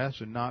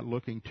class, and not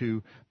looking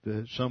to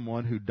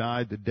someone who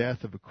died the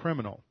death of a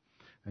criminal.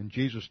 And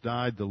Jesus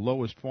died the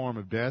lowest form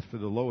of death for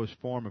the lowest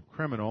form of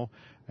criminal,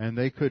 and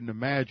they couldn't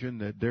imagine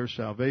that their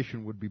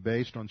salvation would be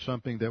based on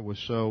something that was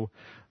so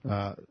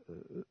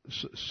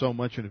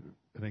much an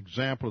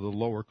example of the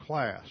lower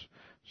class.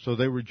 So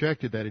they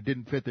rejected that. It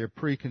didn't fit their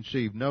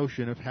preconceived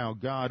notion of how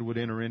God would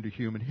enter into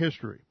human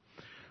history.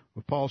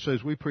 But Paul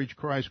says, "We preach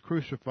Christ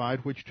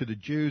crucified, which to the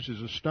Jews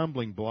is a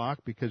stumbling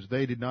block, because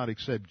they did not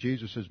accept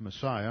Jesus as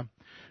Messiah.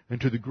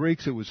 And to the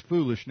Greeks it was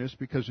foolishness,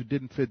 because it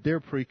didn't fit their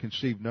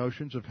preconceived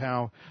notions of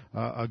how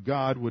a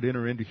God would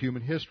enter into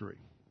human history."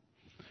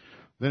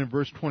 Then in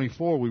verse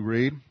 24 we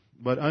read,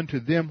 "But unto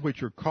them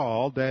which are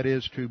called," that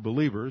is, to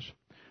believers,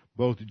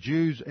 "both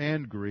Jews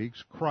and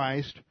Greeks,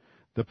 Christ,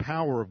 the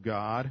power of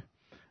God,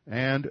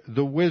 and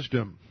the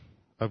wisdom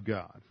of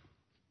God."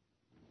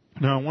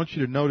 Now I want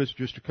you to notice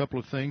just a couple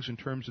of things in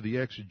terms of the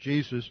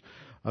exegesis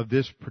of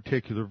this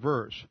particular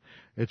verse.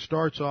 It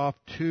starts off,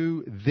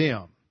 "to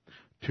them."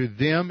 To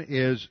them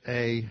is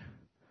a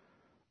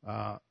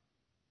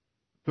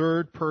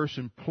third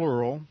person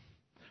plural,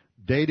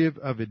 dative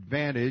of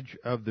advantage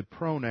of the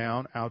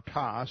pronoun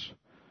autos,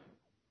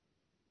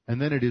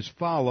 and then it is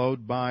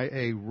followed by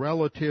a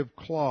relative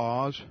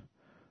clause,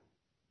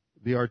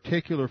 the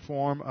articular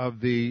form of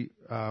the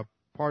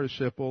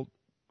participle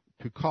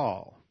to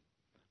call.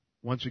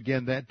 Once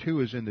again, that too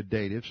is in the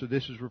dative, so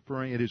this is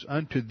referring, it is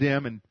unto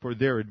them and for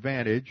their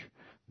advantage,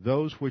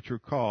 those which are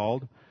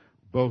called,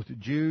 both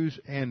Jews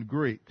and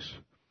Greeks.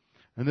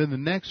 And then the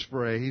next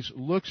phrase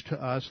looks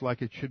to us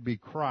like it should be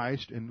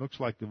Christ, and looks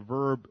like the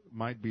verb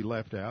might be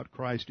left out.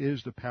 Christ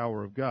is the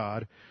power of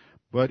God.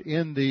 But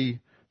in the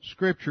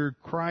Scripture,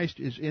 Christ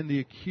is in the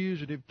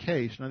accusative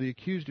case. Now the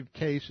accusative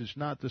case is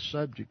not the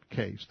subject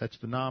case. That's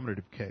the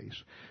nominative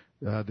case.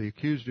 The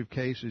accusative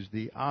case is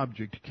the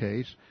object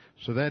case.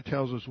 So that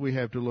tells us we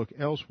have to look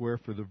elsewhere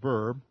for the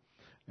verb.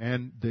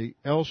 And the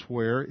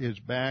elsewhere is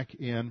back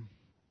in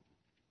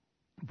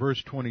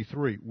verse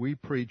 23. We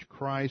preach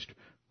Christ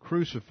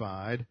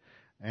crucified,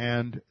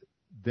 and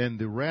then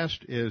the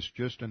rest is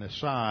just an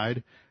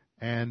aside,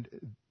 and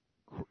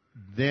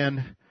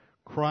then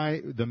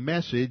the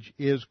message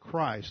is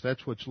Christ.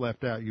 That's what's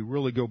left out. You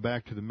really go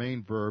back to the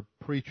main verb,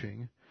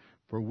 preaching,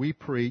 for we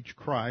preach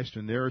Christ,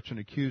 and there it's an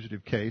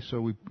accusative case,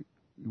 so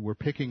we're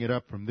picking it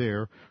up from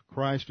there.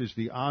 Christ is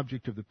the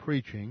object of the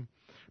preaching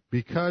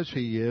because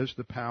he is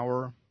the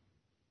power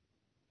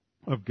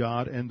of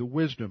God and the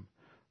wisdom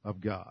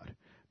of God.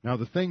 Now,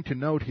 the thing to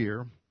note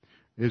here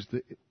is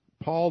that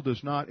Paul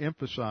does not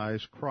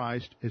emphasize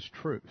Christ as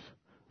truth.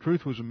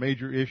 Truth was a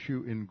major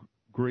issue in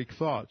Greek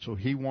thought, so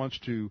he wants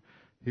to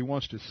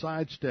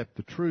sidestep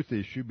the truth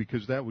issue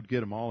because that would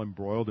get them all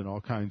embroiled in all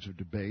kinds of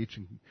debates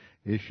and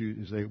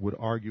issues. They would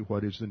argue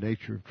what is the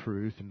nature of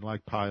truth, and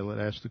like Pilate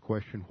asked the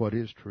question, what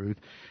is truth?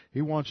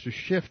 He wants to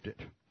shift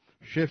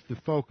the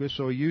focus,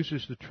 so he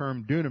uses the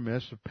term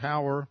dunamis, the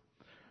power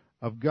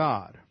of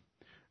God.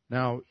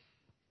 Now,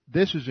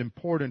 this is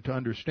important to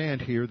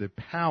understand here that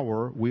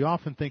power, we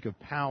often think of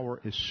power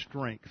as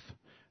strength,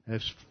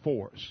 as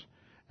force.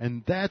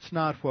 And that's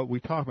not what we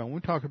talk about. When we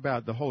talk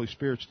about the Holy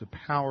Spirit's the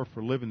power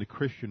for living the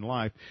Christian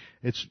life,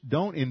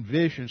 don't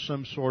envision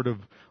some sort of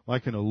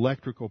like an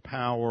electrical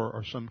power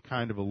or some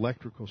kind of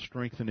electrical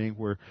strengthening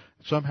where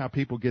somehow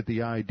people get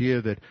the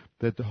idea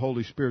that the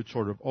Holy Spirit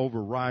sort of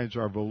overrides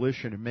our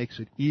volition and makes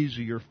it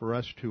easier for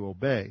us to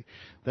obey.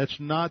 That's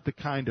not the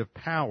kind of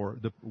power.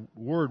 The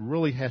word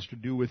really has to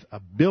do with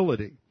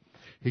ability.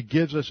 He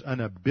gives us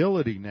an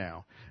ability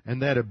now.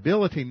 And that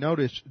ability,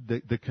 notice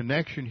the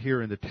connection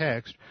here in the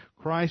text,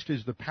 Christ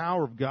is the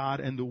power of God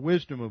and the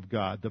wisdom of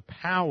God. The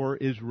power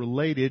is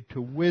related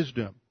to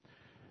wisdom.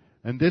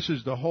 And this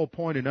is the whole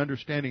point in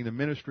understanding the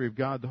ministry of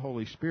God, the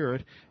Holy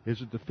Spirit, is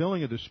that the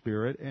filling of the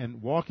Spirit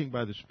and walking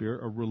by the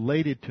Spirit are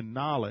related to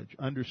knowledge,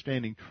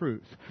 understanding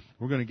truth.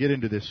 We're going to get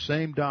into this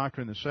same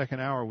doctrine in the second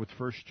hour with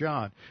 1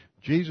 John.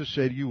 Jesus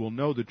said, you will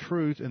know the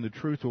truth, and the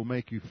truth will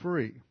make you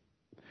free.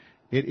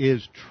 It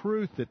is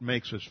truth that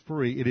makes us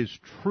free. It is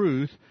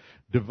truth,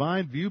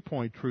 divine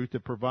viewpoint truth,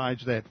 that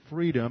provides that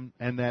freedom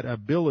and that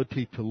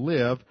ability to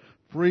live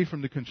free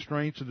from the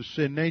constraints of the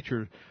sin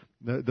nature.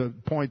 The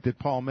point that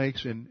Paul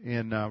makes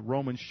in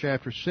Romans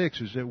chapter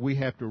 6 is that we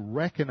have to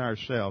reckon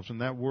ourselves,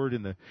 and that word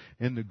in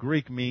the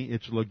Greek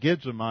it's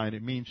logizomai, and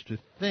it means to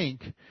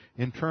think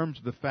in terms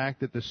of the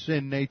fact that the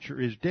sin nature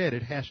is dead.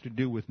 It has to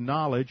do with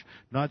knowledge,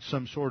 not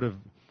some sort of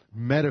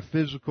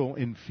metaphysical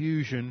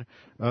infusion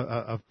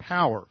of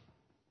power.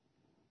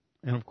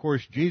 And of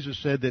course, Jesus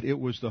said that it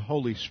was the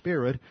Holy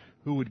Spirit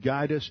who would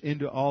guide us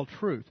into all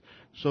truth.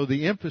 So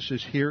the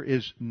emphasis here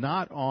is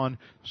not on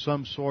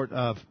some sort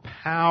of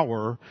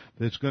power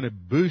that's going to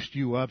boost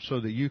you up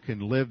so that you can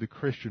live the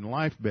Christian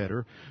life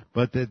better,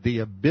 but that the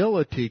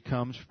ability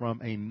comes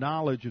from a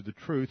knowledge of the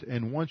truth.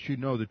 And once you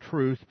know the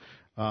truth,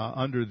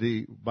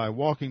 by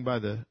walking by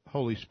the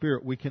Holy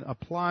Spirit, we can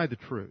apply the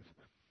truth.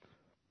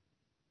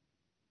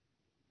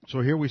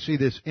 So here we see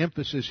this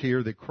emphasis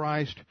here that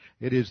Christ,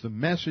 it is the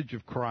message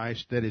of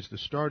Christ that is the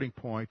starting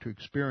point to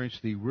experience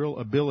the real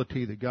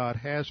ability that God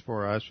has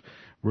for us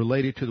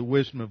related to the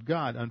wisdom of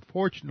God.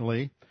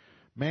 Unfortunately,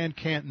 man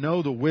can't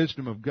know the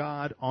wisdom of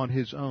God on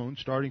his own,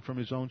 starting from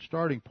his own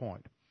starting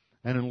point.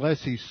 And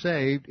unless he's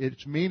saved,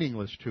 it's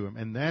meaningless to him.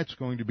 And that's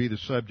going to be the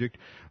subject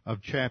of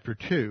chapter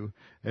 2,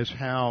 as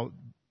how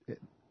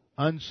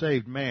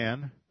unsaved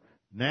man,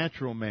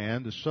 natural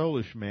man, the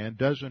soulish man,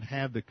 doesn't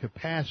have the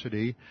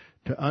capacity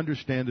to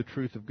understand the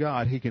truth of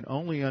God. He can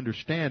only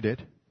understand it,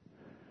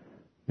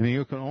 and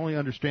he can only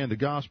understand the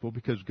gospel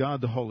because God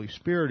the Holy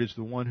Spirit is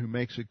the one who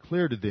makes it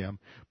clear to them.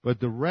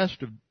 But the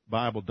rest of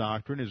Bible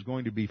doctrine is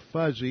going to be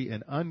fuzzy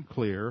and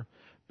unclear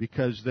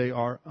because they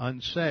are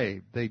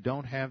unsaved. They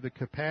don't have the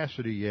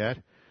capacity yet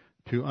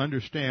to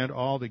understand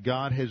all that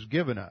God has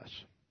given us.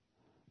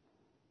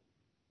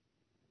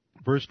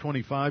 Verse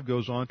 25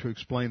 goes on to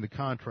explain the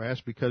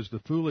contrast, because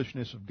the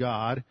foolishness of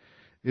God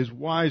is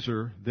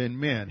wiser than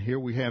men. Here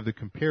we have the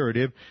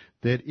comparative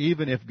that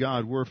even if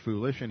God were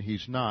foolish, and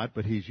he's not,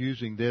 but he's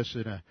using this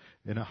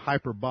in a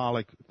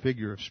hyperbolic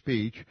figure of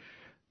speech,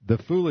 the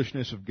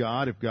foolishness of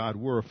God, if God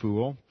were a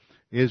fool,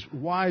 is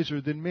wiser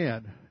than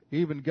men.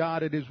 Even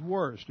God at his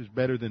worst is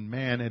better than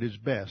man at his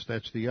best.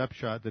 That's the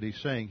upshot that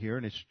he's saying here,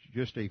 and it's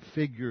just a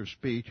figure of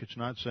speech. It's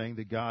not saying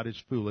that God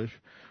is foolish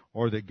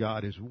or that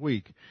God is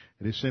weak.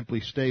 It is simply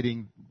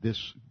stating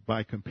this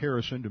by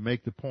comparison to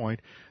make the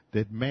point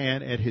that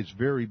man at his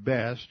very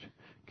best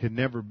can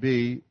never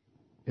be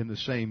in the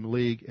same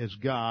league as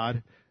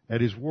God at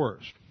his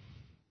worst.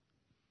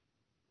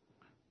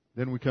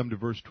 Then we come to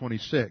verse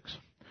 26.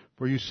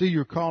 For you see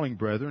your calling,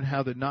 brethren,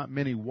 how that not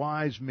many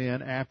wise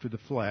men after the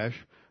flesh,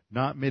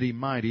 not many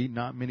mighty,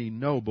 not many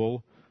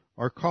noble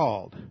are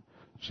called.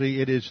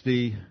 See, it is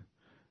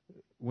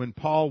when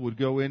Paul would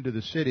go into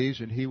the cities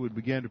and he would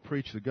begin to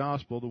preach the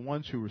gospel, the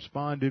ones who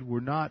responded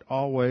were not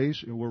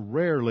always, were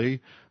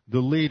rarely the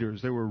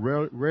leaders. They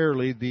were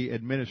rarely the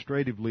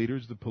administrative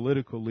leaders, the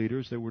political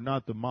leaders. They were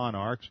not the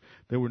monarchs.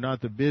 They were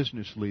not the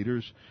business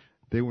leaders.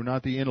 They were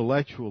not the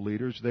intellectual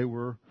leaders. They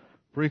were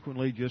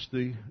frequently just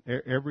the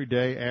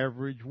everyday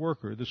average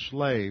worker, the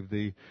slave,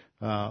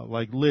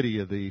 like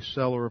Lydia, the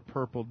seller of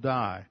purple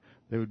dye.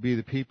 They would be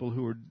the people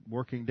who were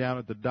working down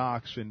at the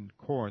docks in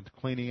Corinth,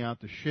 cleaning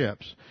out the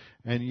ships.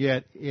 And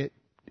yet,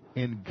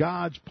 in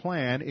God's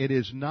plan, it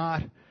is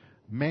not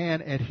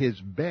man at his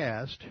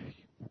best,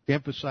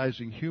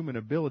 emphasizing human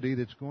ability,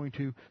 that's going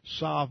to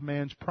solve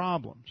man's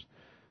problems.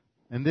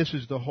 And this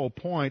is the whole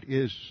point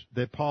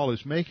that Paul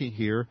is making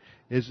here,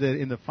 is that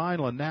in the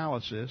final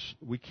analysis,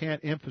 we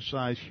can't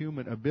emphasize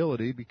human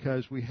ability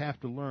because we have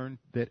to learn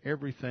that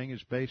everything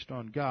is based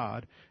on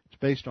God. It's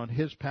based on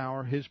His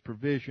power, His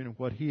provision, and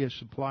what He has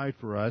supplied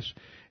for us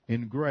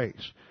in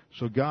grace.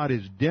 So God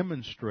is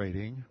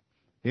demonstrating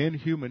in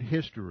human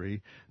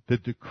history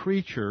that the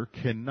creature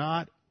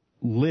cannot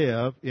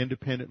live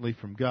independently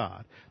from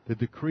God, that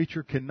the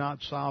creature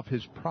cannot solve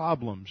his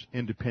problems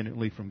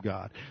independently from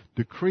God.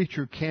 The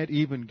creature can't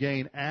even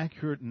gain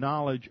accurate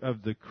knowledge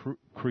of the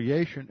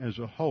creation as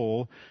a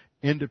whole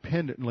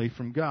independently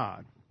from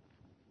God.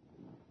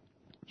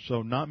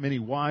 So not many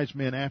wise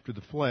men after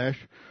the flesh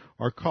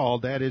are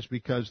called. That is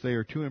because they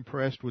are too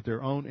impressed with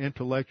their own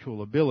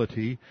intellectual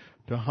ability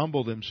to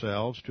humble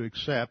themselves to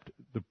accept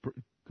the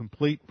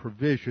complete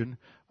provision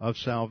of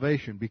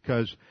salvation,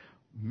 because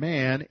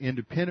man,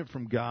 independent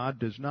from God,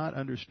 does not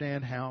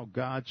understand how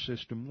God's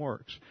system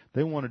works.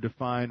 They want to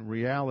define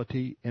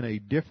reality in a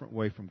different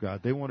way from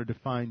God. They want to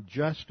define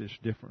justice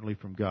differently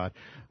from God.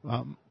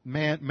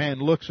 Man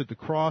looks at the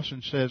cross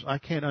and says, I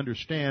can't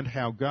understand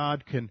how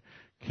God can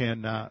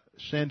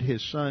send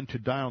His Son to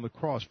die on the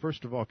cross.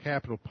 First of all,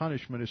 capital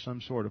punishment is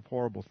some sort of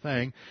horrible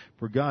thing.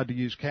 For God to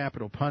use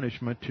capital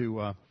punishment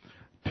to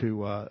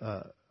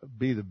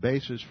be the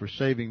basis for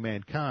saving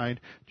mankind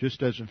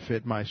just doesn't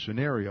fit my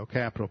scenario.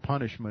 Capital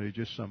punishment is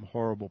just some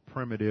horrible,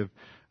 primitive,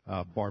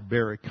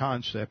 barbaric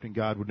concept, and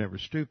God would never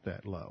stoop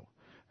that low.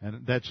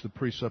 And that's the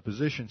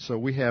presupposition. So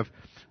we have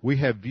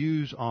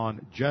views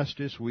on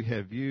justice, we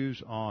have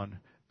views on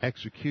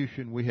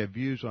execution, we have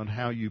views on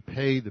how you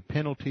pay the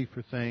penalty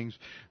for things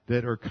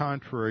that are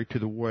contrary to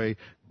the way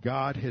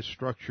God has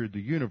structured the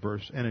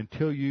universe. And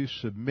until you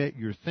submit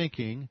your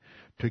thinking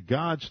to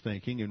God's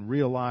thinking and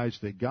realize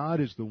that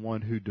God is the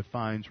one who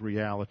defines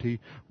reality,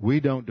 we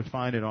don't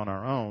define it on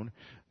our own,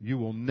 you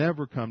will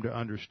never come to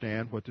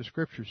understand what the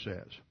Scripture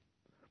says.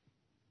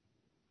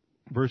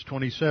 Verse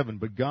 27,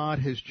 but God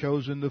has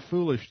chosen the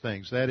foolish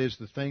things, that is,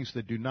 the things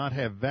that do not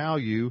have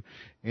value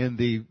in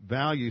the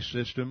value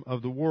system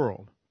of the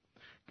world.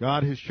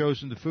 God has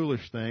chosen the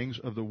foolish things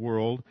of the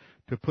world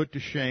to put to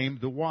shame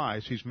the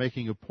wise. He's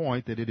making a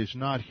point that it is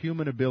not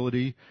human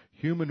ability,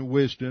 human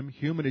wisdom,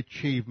 human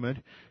achievement,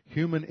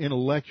 human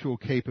intellectual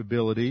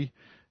capability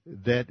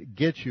that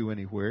gets you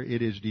anywhere.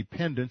 It is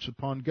dependence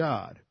upon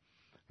God.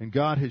 And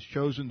God has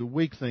chosen the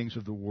weak things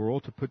of the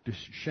world to put to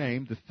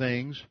shame the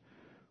things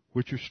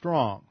which are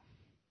strong.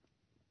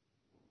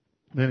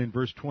 Then in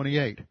verse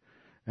 28,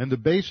 and the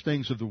base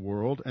things of the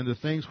world and the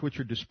things which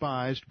are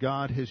despised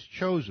God has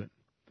chosen,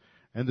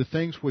 and the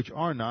things which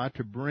are not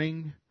to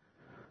bring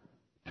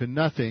to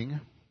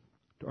nothing,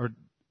 or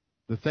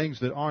the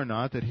things that are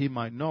not, that He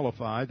might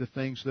nullify the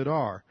things that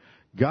are.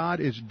 God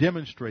is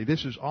demonstrating,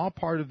 this is all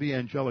part of the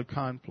angelic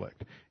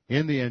conflict.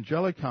 In the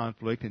angelic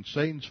conflict, in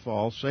Satan's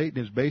fall,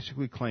 Satan is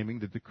basically claiming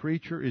that the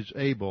creature is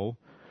able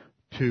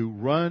to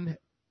run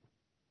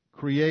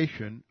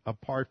creation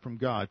apart from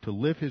God, to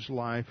live his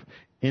life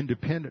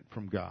independent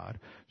from God.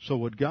 So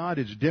what God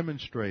is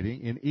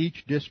demonstrating in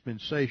each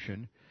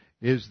dispensation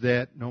is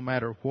that no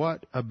matter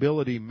what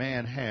ability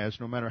man has,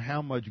 no matter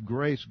how much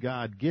grace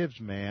God gives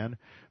man,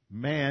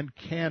 man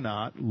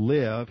cannot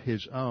live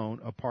his own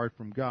apart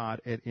from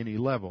God at any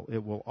level.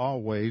 It will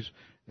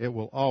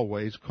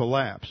always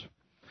collapse.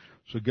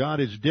 So God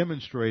is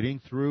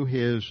demonstrating through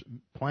His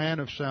plan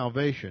of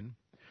salvation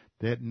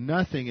that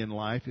nothing in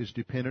life is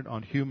dependent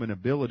on human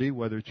ability,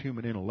 whether it's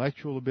human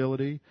intellectual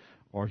ability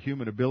or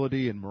human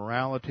ability in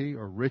morality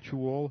or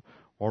ritual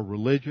or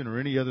religion or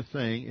any other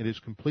thing. It is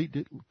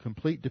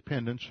complete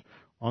dependence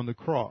on the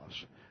cross.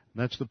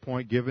 And that's the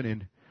point given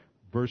in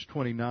verse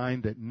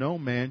 29, that no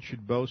man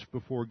should boast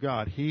before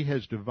God. He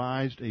has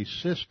devised a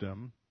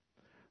system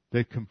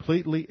that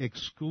completely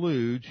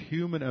excludes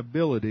human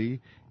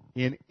ability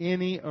in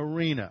any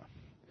arena.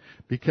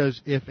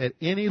 Because if at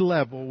any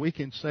level we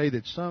can say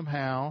that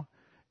somehow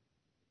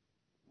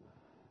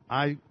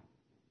I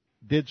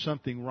did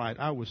something right,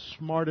 I was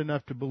smart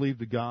enough to believe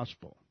the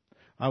gospel,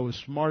 I was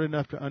smart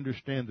enough to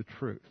understand the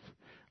truth,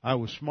 I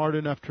was smart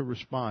enough to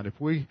respond. If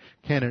we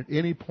can at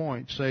any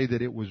point say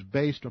that it was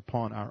based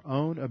upon our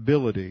own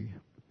ability,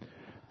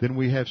 then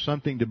we have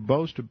something to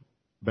boast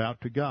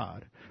about to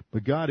God.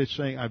 But God is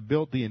saying, I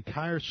built the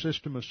entire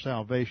system of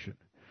salvation,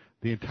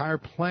 the entire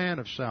plan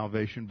of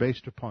salvation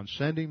based upon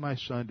sending my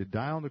Son to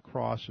die on the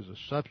cross as a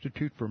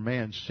substitute for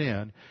man's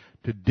sin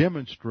to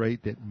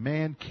demonstrate that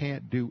man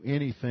can't do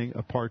anything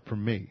apart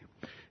from me.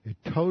 It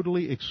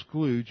totally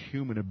excludes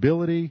human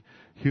ability,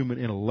 human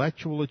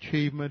intellectual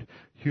achievement,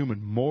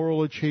 human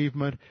moral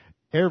achievement.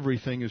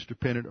 Everything is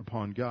dependent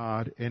upon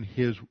God and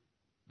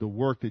the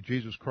work that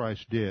Jesus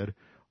Christ did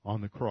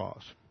on the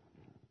cross.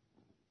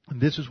 And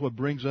this is what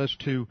brings us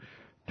to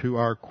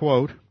our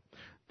quote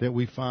that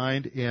we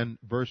find in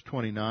verse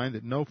 29,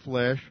 that no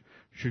flesh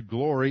should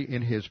glory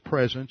in his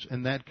presence,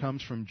 and that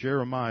comes from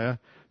Jeremiah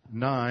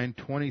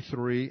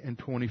 9:23 and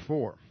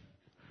 24.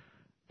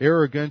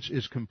 Arrogance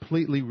is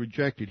completely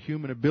rejected.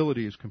 Human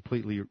ability is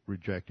completely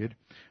rejected.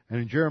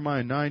 And in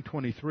Jeremiah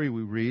 9:23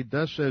 we read,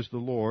 "Thus says the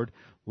Lord,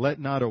 let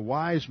not a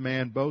wise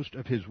man boast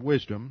of his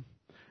wisdom,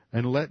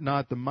 and let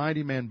not the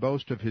mighty man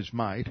boast of his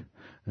might,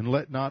 and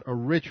let not a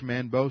rich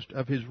man boast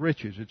of his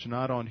riches." It's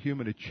not on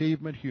human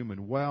achievement,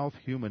 human wealth,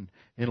 human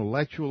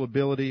intellectual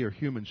ability, or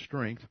human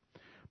strength.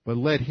 But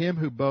let him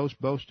who boasts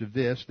boast of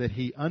this, that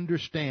he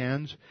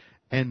understands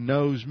and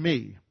knows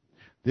me.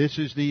 This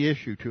is the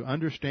issue, to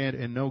understand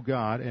and know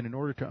God. And in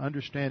order to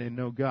understand and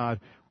know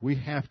God, we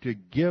have to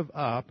give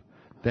up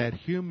that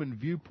human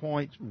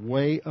viewpoint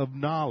way of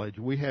knowledge.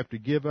 We have to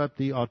give up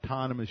the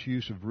autonomous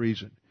use of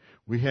reason.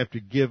 We have to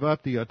give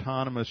up the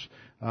autonomous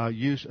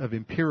use of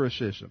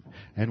empiricism.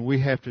 And we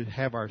have to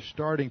have our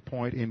starting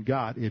point in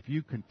God. If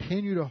you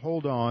continue to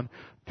hold on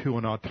to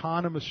an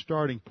autonomous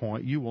starting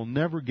point, you will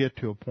never get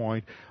to a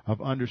point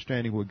of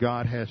understanding what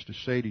God has to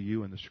say to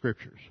you in the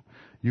Scriptures.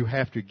 You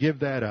have to give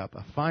that up.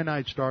 A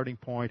finite starting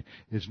point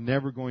is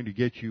never going to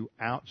get you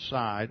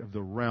outside of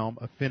the realm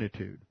of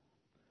finitude.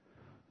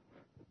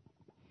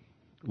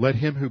 Let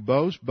him who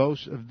boasts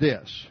boast of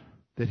this,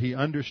 that he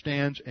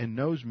understands and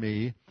knows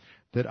me,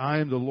 that I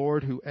am the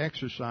Lord who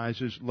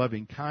exercises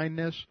loving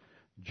kindness,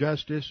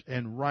 justice,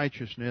 and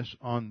righteousness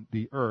on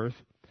the earth,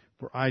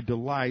 for I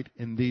delight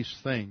in these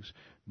things.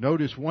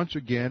 Notice once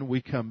again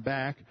we come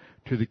back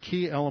to the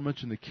key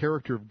elements in the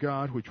character of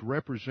God which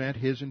represent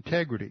His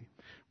integrity.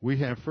 We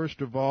have,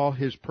 first of all,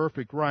 His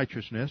perfect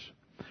righteousness,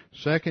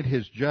 second,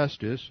 His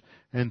justice,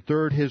 and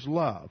third, His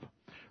love.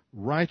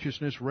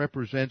 Righteousness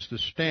represents the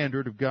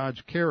standard of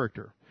God's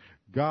character.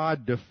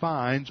 God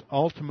defines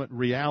ultimate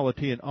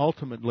reality and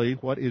ultimately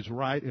what is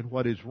right and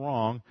what is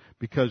wrong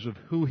because of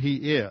who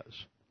He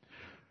is.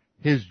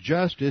 His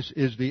justice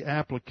is the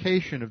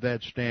application of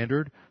that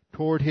standard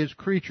toward His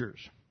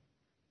creatures.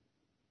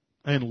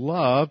 And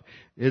love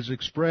is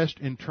expressed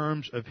in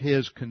terms of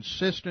His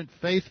consistent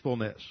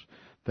faithfulness.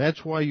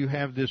 That's why you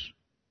have this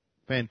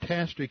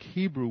fantastic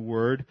Hebrew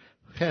word,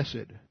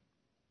 chesed.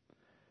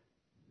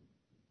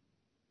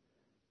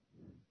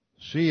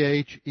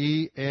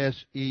 C-H-E-S-E-D,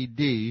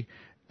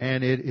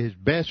 and it is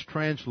best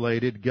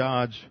translated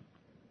God's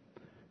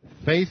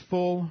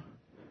faithful,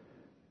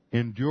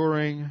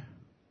 enduring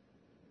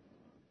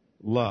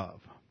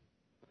love.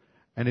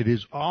 And it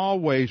is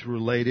always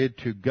related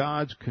to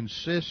God's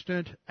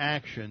consistent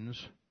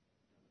actions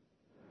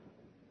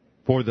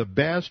for the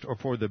best or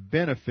for the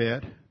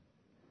benefit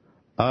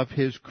of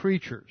His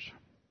creatures.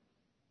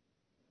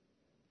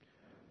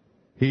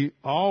 He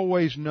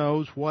always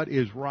knows what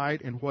is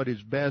right and what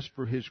is best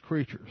for His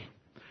creatures.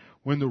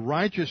 When the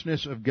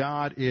righteousness of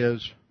God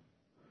is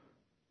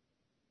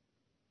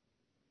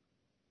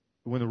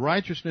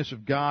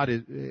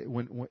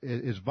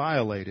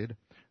violated,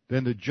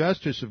 then the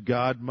justice of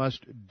God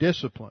must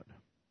discipline.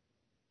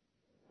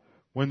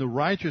 When the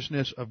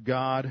righteousness of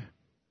God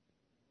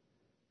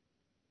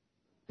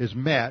is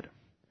met,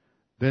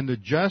 then the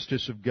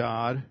justice of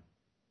God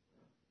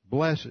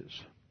blesses.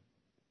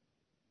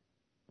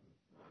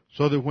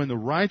 So that when the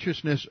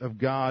righteousness of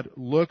God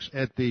looks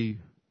at the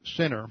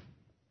sinner,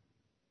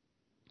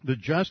 the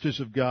justice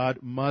of God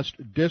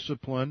must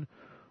discipline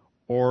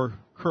or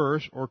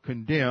curse or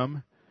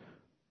condemn,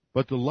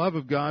 but the love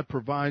of God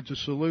provides a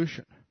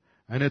solution.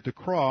 And at the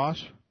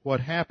cross, what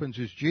happens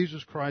is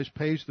Jesus Christ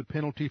pays the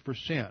penalty for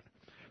sin.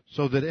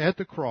 So that at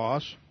the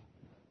cross,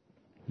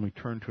 let me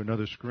turn to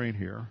another screen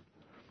here.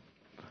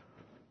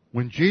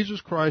 When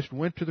Jesus Christ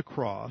went to the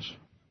cross,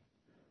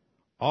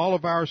 all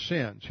of our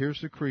sins, here's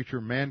the creature,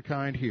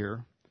 mankind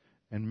here,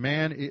 and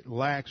man, it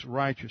lacks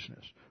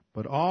righteousness.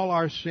 But all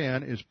our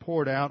sin is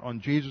poured out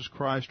on Jesus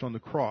Christ on the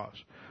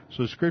cross.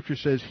 So Scripture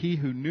says, He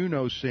who knew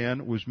no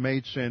sin was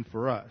made sin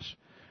for us.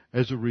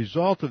 As a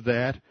result of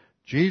that,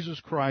 Jesus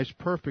Christ's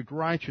perfect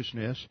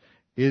righteousness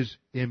is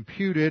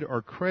imputed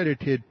or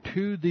credited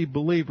to the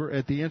believer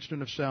at the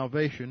instant of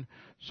salvation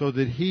so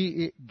that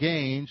he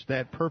gains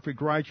that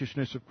perfect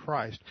righteousness of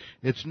Christ.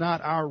 It's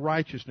not our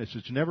righteousness.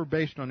 It's never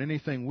based on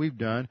anything we've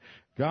done.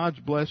 God's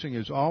blessing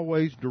is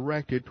always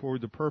directed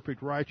toward the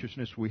perfect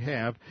righteousness we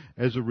have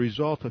as a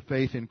result of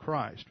faith in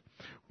Christ.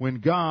 When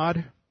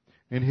God,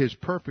 in His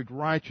perfect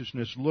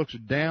righteousness, looks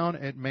down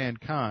at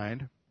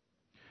mankind,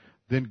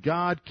 then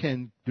God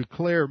can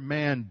declare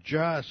man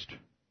just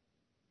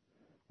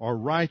or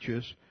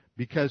righteous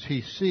because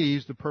he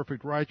sees the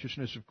perfect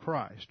righteousness of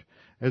Christ.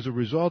 As a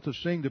result of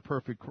seeing the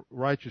perfect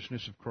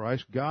righteousness of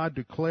Christ, God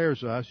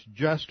declares us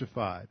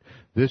justified.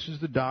 This is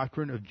the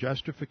doctrine of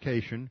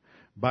justification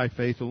by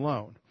faith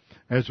alone.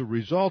 As a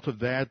result of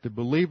that, the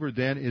believer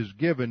then is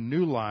given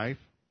new life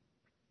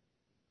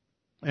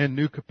and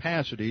new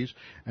capacities,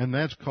 and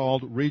that's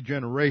called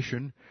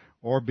regeneration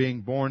or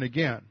being born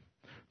again.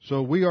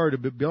 So we are to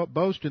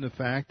boast in the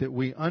fact that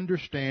we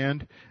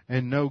understand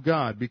and know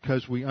God,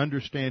 because we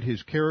understand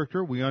His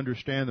character, we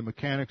understand the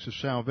mechanics of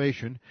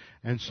salvation,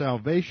 and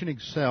salvation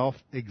itself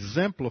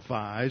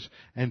exemplifies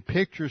and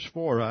pictures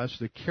for us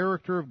the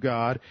character of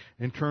God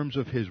in terms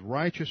of His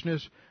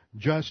righteousness,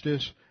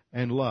 justice,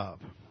 and love.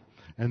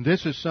 And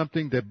this is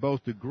something that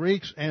both the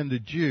Greeks and the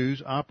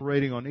Jews,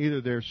 operating on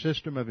either their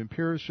system of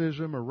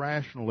empiricism or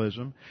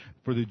rationalism,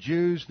 for the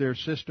Jews, their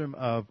system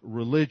of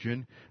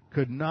religion,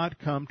 could not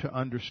come to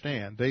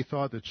understand. They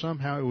thought that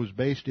somehow it was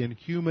based in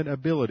human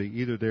ability,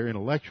 either their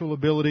intellectual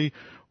ability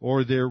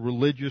or their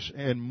religious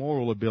and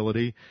moral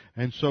ability.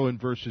 And so in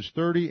verses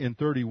 30 and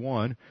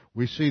 31,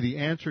 we see the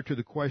answer to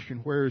the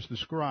question, where is the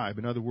scribe?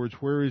 In other words,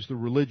 where is the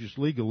religious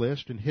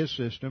legalist in his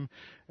system?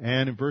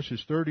 And in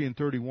verses 30 and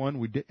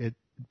 31,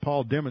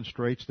 Paul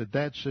demonstrates that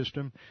that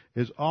system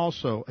is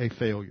also a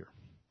failure.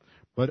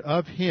 But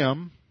of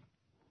him,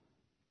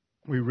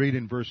 we read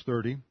in verse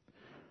 30,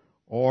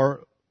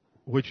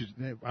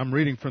 I'm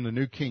reading from the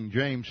New King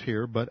James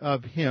here, but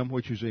of him,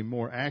 which is a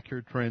more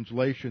accurate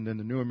translation than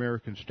the New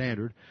American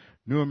Standard.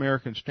 New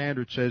American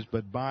Standard says,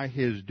 but by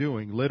his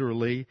doing.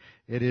 Literally,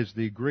 it is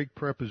the Greek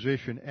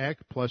preposition ek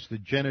plus the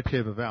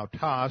genitive of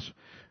autos,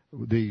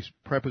 the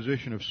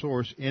preposition of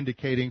source,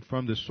 indicating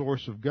from the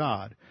source of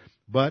God.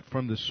 But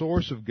from the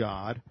source of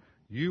God,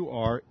 you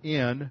are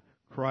in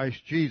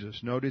Christ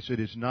Jesus. Notice it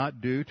is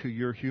not due to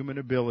your human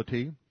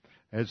ability,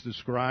 as the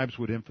scribes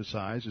would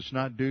emphasize. It's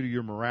not due to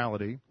your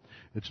morality.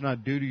 It's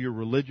not due to your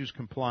religious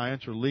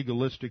compliance or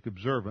legalistic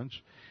observance.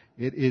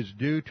 It is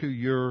due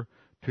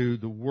to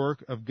the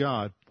work of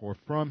God. For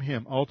from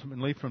Him,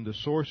 ultimately from the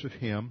source of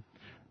Him,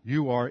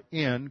 you are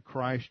in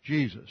Christ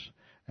Jesus.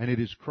 And it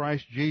is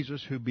Christ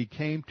Jesus who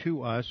became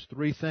to us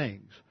four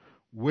things: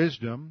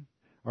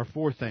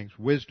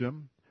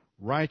 wisdom,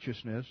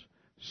 righteousness,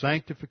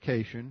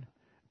 sanctification,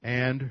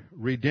 and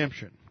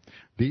redemption.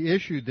 The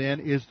issue then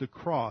is the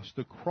cross.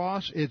 The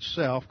cross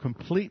itself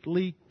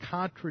completely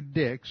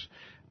contradicts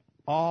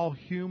all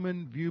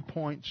human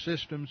viewpoint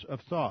systems of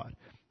thought.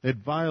 It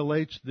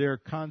violates their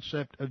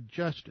concept of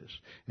justice.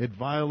 It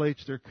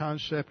violates their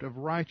concept of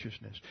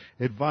righteousness.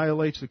 It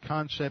violates the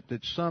concept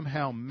that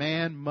somehow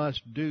man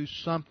must do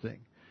something.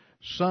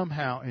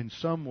 Somehow, in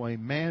some way,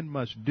 man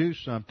must do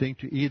something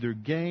to either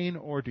gain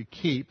or to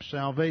keep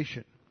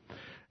salvation.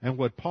 And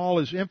what Paul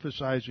is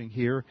emphasizing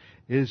here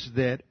is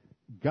that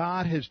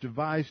God has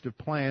devised a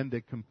plan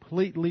that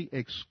completely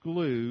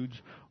excludes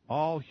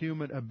all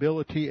human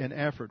ability and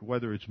effort,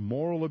 whether it's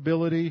moral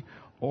ability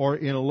or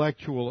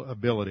intellectual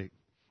ability.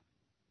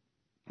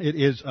 It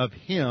is of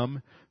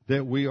Him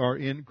that we are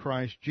in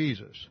Christ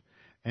Jesus.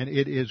 And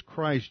it is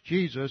Christ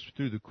Jesus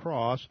through the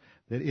cross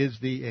that is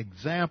the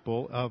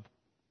example of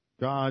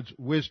God's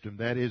wisdom.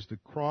 That is, the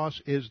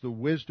cross is the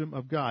wisdom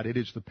of God. It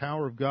is the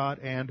power of God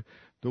and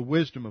the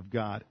wisdom of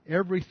God.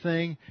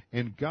 Everything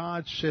in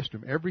God's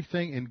system,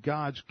 everything in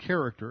God's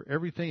character,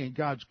 everything in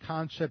God's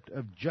concept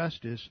of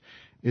justice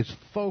is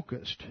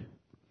focused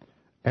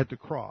at the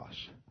cross.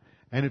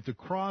 And if the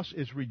cross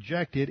is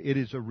rejected, it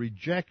is a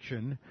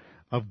rejection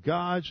of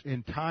God's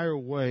entire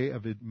way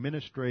of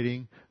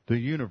administrating the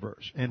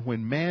universe. And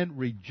when man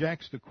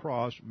rejects the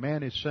cross,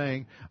 man is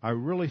saying, I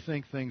really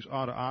think things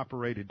ought to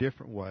operate a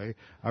different way.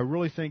 I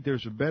really think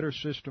there's a better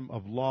system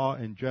of law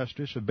and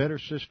justice, a better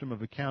system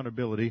of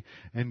accountability,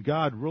 and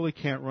God really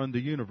can't run the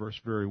universe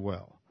very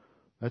well.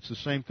 That's the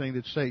same thing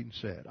that Satan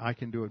said. I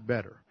can do it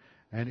better.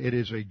 And it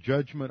is a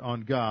judgment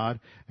on God,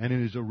 and it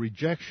is a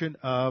rejection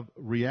of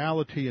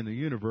reality in the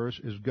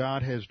universe as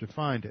God has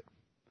defined it.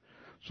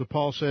 So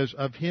Paul says,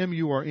 of Him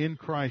you are in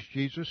Christ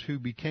Jesus, who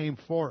became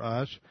for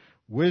us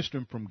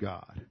wisdom from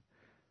God.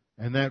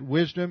 And that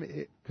wisdom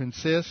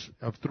consists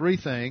of three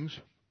things: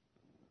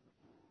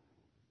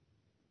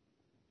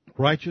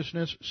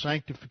 righteousness,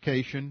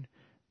 sanctification,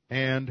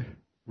 and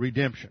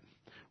redemption.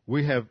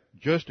 We have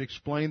just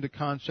explained the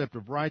concept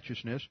of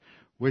righteousness,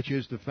 which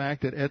is the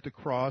fact that at the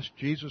cross,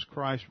 Jesus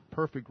Christ's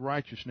perfect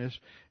righteousness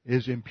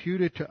is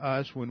imputed to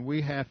us when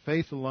we have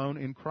faith alone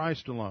in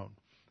Christ alone.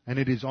 And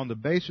it is on the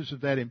basis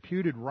of that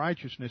imputed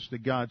righteousness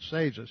that God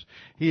saves us.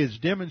 He is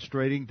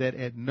demonstrating that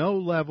at no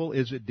level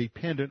is it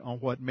dependent on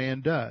what man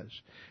does.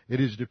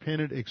 It is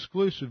dependent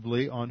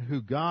exclusively on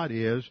who God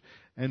is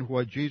and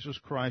what Jesus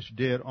Christ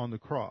did on the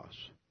cross.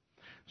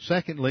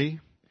 Secondly,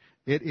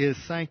 it is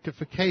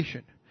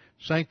sanctification.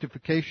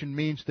 Sanctification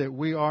means that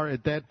we are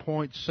at that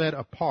point set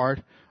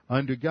apart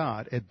unto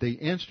God. At the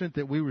instant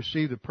that we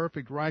receive the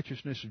perfect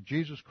righteousness of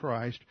Jesus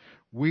Christ,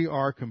 we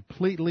are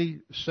completely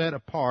set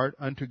apart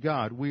unto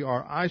God. We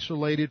are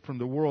isolated from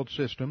the world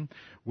system.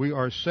 We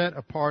are set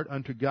apart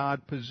unto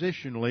God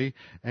positionally,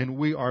 and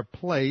we are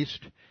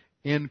placed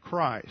in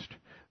Christ.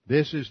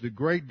 This is the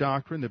great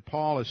doctrine that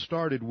Paul has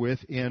started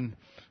with in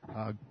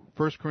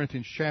 1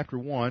 Corinthians chapter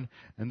 1,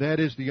 and that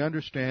is the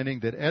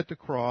understanding that at the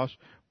cross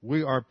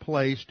we are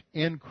placed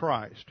in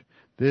Christ.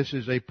 This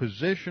is a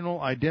positional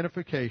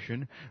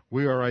identification.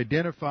 We are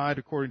identified,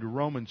 according to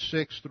Romans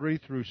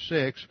 6:3 through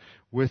 6,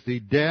 with the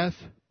death,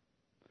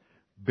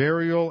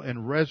 burial,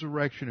 and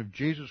resurrection of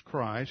Jesus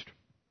Christ,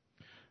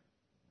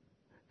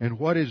 and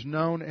what is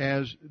known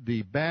as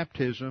the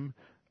baptism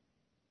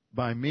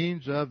by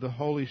means of the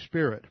Holy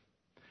Spirit.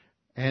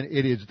 And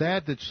it is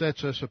that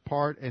sets us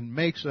apart and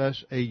makes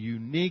us a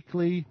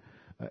uniquely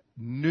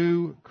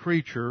new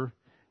creature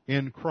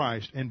in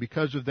Christ. And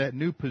because of that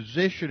new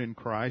position in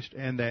Christ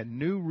and that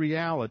new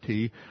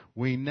reality,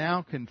 we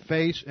now can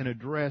face and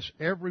address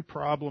every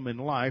problem in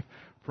life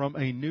from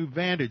a new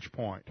vantage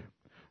point.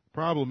 The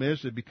problem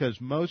is that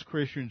because most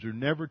Christians are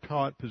never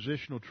taught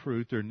positional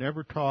truth, they're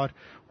never taught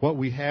what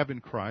we have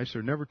in Christ,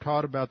 they're never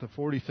taught about the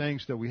 40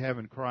 things that we have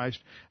in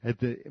Christ at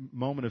the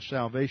moment of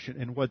salvation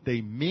and what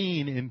they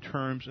mean in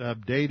terms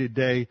of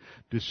day-to-day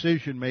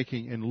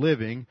decision-making and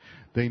living,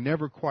 they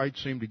never quite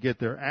seem to get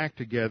their act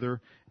together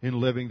in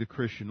living the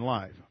Christian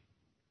life.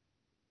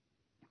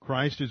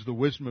 Christ is the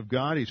wisdom of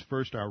God. He's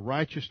first our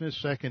righteousness.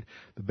 Second,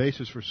 the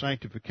basis for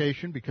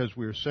sanctification because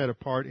we are set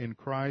apart in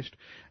Christ.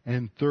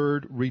 And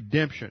third,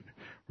 redemption.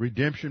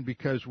 Redemption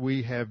because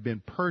we have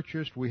been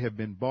purchased, we have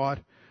been bought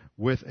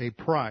with a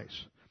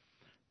price.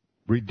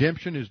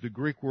 Redemption is the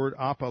Greek word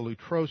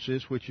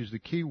apolutrosis, which is the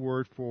key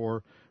word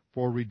for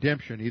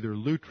redemption. Either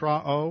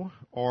lutrao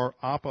or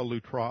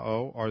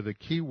apolutrao are the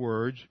key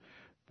words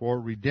for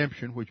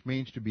redemption, which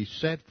means to be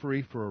set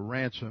free for a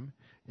ransom.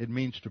 It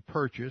means to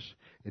purchase.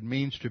 It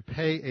means to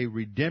pay a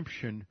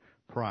redemption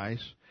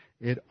price.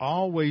 It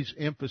always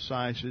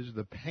emphasizes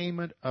the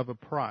payment of a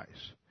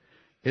price.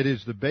 It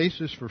is the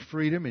basis for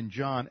freedom in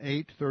John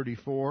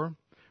 8:34,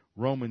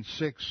 Romans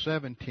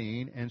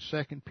 6:17, and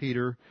 2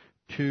 Peter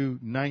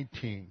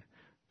 2:19.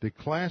 The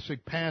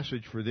classic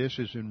passage for this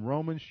is in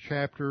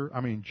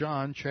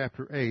John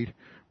chapter 8,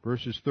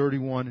 verses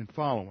 31 and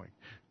following.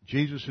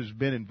 Jesus has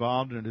been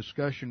involved in a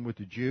discussion with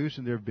the Jews,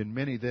 and there have been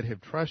many that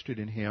have trusted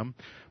in him,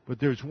 but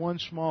there's one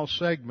small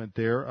segment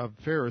there of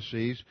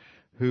Pharisees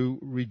who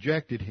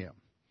rejected him.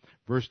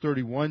 Verse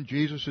 31,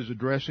 Jesus is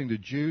addressing the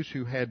Jews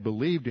who had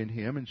believed in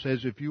him and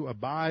says, "If you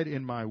abide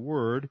in my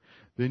word,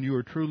 then you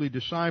are truly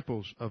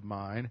disciples of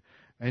mine,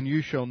 and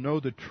you shall know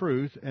the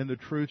truth, and the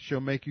truth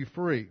shall make you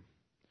free."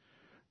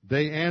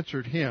 They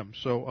answered him.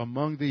 So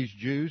among these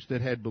Jews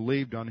that had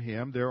believed on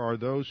him, there are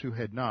those who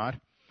had not,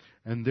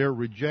 and they're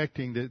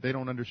rejecting that. They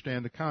don't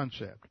understand the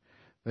concept.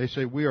 They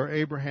say, "We are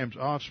Abraham's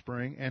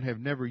offspring and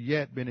have never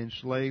yet been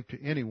enslaved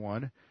to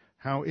anyone.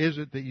 How is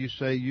it that you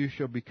say you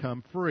shall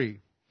become free?"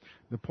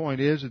 The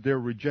point is that they're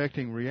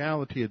rejecting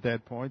reality at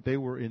that point. They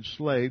were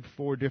enslaved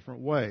 4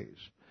 different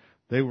ways.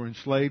 They were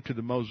enslaved to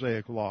the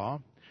Mosaic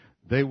Law.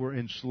 They were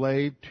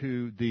enslaved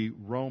to the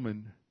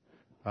Roman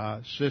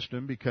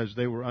system because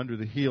they were under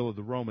the heel of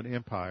the Roman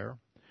Empire.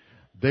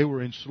 They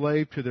were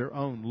enslaved to their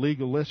own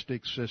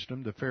legalistic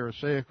system, the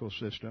Pharisaical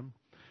system,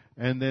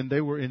 and then they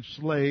were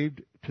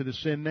enslaved to the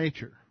sin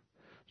nature.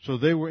 So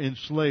they were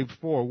enslaved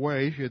 4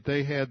 ways, yet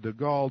they had the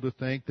gall to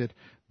think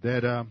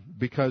that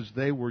because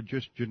they were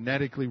just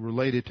genetically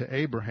related to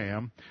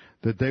Abraham,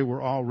 that they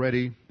were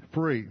already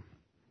free.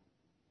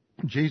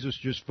 Jesus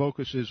just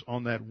focuses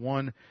on that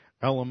one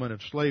element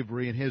of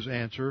slavery in his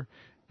answer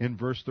in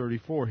verse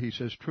 34. He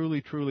says,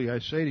 "Truly, truly, I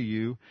say to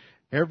you,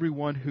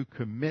 everyone who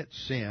commits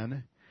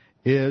sin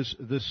is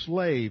the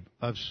slave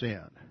of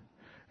sin."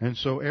 And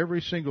so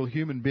every single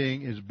human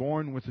being is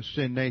born with a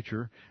sin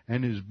nature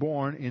and is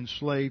born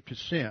enslaved to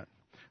sin.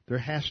 There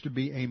has to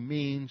be a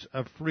means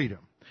of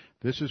freedom.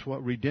 This is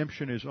what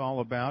redemption is all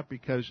about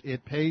because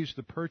it pays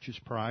the purchase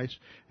price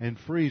and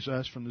frees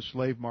us from the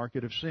slave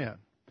market of sin.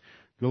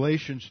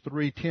 Galatians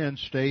 3:10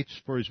 states,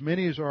 "For as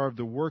many as are of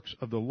the works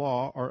of the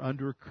law are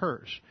under a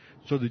curse."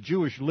 So the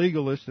Jewish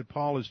legalists that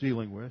Paul is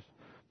dealing with,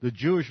 the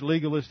Jewish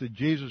legalists that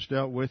Jesus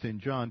dealt with in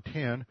John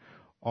 10,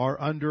 are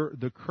under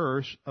the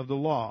curse of the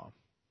law.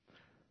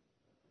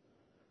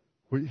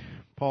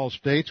 Paul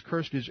states,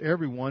 "Cursed is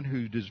everyone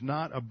who does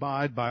not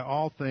abide by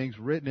all things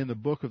written in the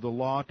book of the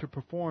law to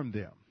perform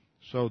them."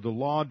 So the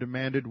law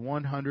demanded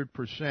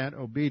 100%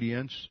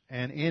 obedience,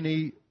 and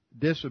any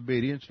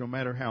disobedience, no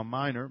matter how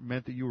minor,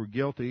 meant that you were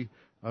guilty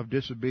of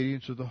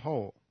disobedience of the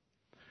whole.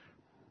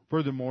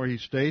 Furthermore, he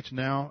states,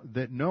 "Now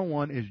that no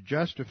one is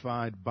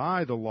justified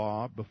by the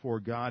law before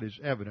God is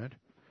evident,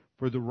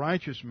 for the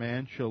righteous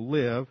man shall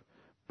live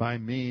by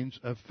means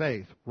of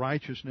faith."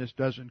 Righteousness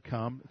doesn't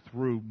come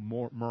through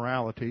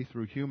morality,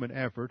 through human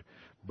effort,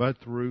 but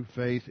through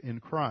faith in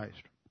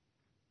Christ.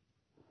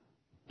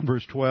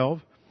 Verse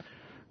 12,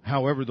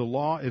 "However, the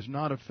law is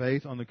not of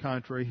faith. On the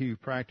contrary, he who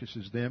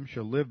practices them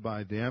shall live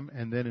by them."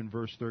 And then in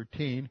verse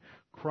 13,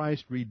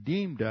 "Christ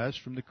redeemed us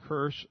from the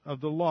curse of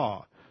the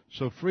law."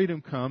 So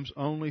freedom comes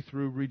only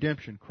through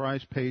redemption.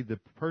 Christ paid the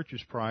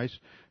purchase price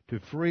to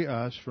free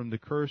us from the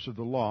curse of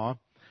the law.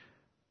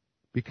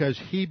 because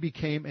he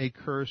became a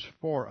curse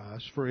for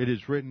us. For it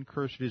is written,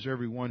 cursed is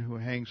everyone who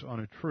hangs on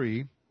a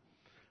tree.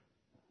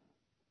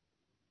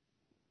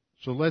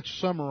 So let's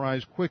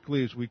summarize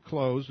quickly as we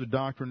close the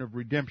doctrine of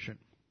redemption.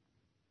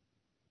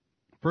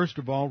 First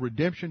of all,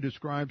 redemption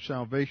describes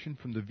salvation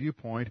from the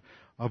viewpoint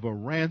of a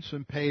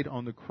ransom paid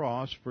on the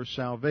cross for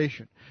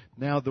salvation.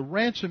 Now, the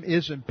ransom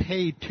isn't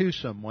paid to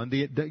someone.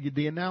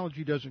 The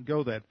analogy doesn't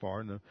go that far.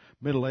 In the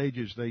Middle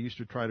Ages, they used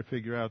to try to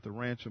figure out the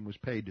ransom was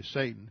paid to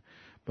Satan.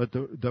 But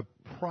the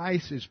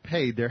price is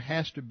paid. There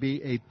has to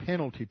be a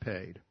penalty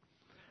paid.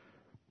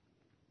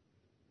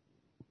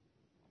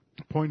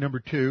 Point number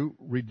 2,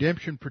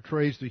 redemption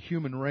portrays the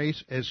human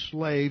race as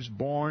slaves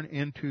born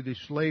into the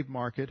slave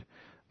market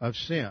of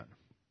sin.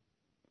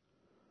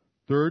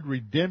 Third,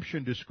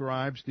 redemption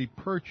describes the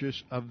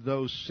purchase of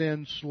those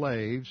sin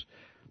slaves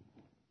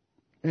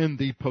and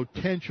the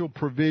potential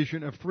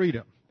provision of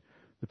freedom.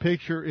 The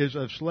picture is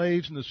of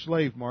slaves in the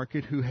slave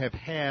market who have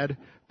had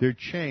their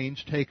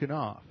chains taken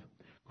off.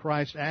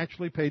 Christ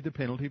actually paid the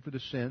penalty for the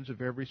sins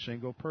of every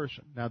single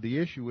person. Now the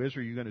issue is,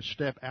 are you going to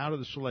step out of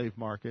the slave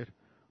market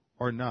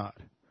or not?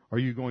 Are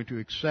you going to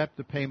accept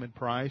the payment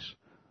price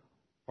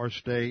or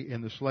stay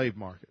in the slave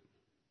market?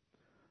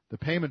 The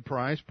payment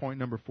price, point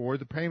number 4,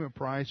 the payment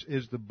price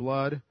is the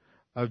blood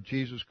of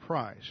Jesus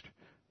Christ,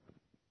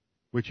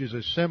 which is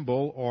a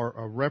symbol or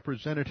a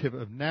representative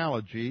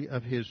analogy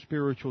of his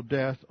spiritual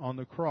death on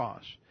the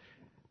cross.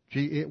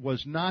 It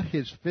was not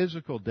his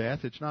physical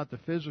death, it's not the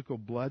physical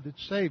blood that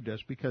saved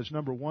us, because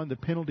number 1, the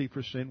penalty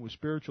for sin was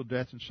spiritual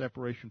death and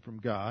separation from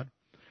God.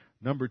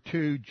 Number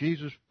 2,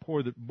 Jesus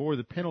bore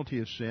the penalty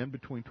of sin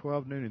between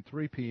 12 noon and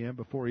 3 p.m.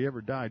 before he ever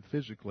died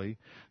physically.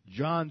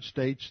 John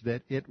states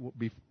that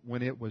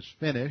when it was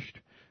finished,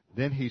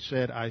 then he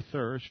said, I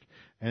thirst.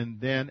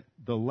 And then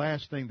the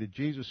last thing that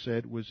Jesus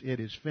said was, it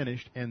is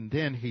finished. And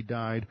then he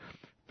died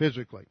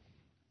physically.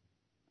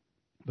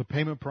 The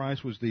payment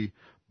price was the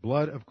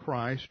blood of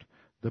Christ.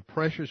 The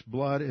precious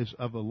blood is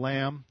of a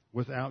lamb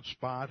without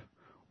spot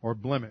or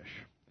blemish.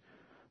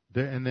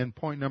 And then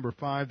point number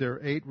 5, there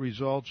are 8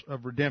 results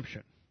of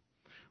redemption.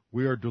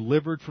 We are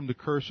delivered from the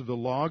curse of the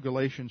law,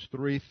 Galatians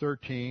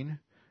 3:13,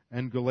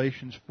 and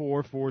Galatians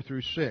 4:4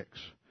 through 6.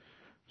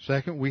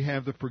 Second, we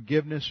have the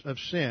forgiveness of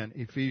sin,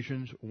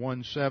 Ephesians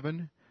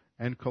 1:7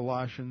 and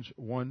Colossians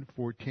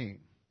 1:14.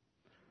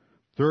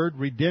 Third,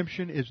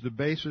 redemption is the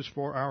basis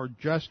for our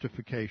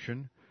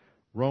justification,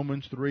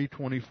 Romans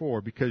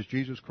 3:24. Because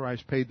Jesus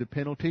Christ paid the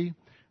penalty,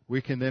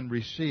 we can then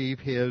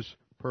receive his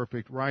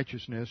perfect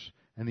righteousness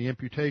and the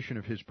imputation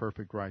of his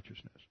perfect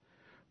righteousness.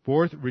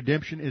 Fourth,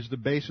 redemption is the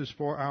basis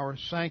for our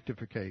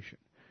sanctification,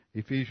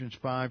 Ephesians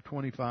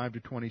 5:25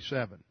 to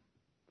 27.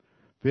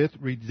 Fifth,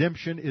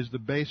 redemption is the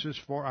basis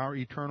for our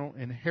eternal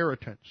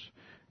inheritance,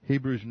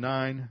 Hebrews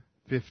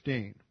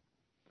 9:15.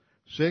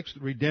 Sixth,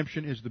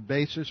 redemption is the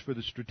basis for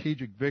the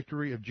strategic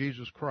victory of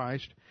Jesus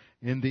Christ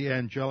in the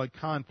angelic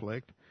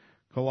conflict,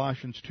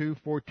 Colossians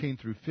 2:14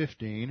 through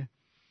 15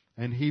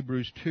 and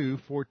Hebrews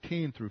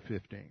 2:14 through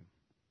 15.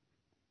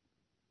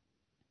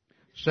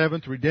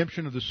 Seventh,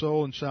 redemption of the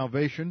soul and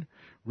salvation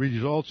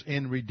results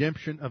in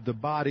redemption of the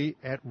body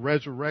at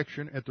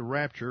resurrection at the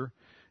rapture,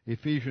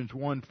 Ephesians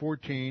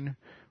 1:14,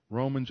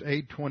 Romans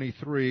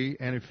 8:23,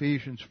 and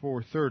Ephesians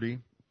 4:30.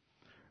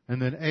 And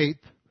then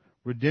eighth,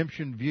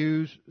 redemption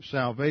views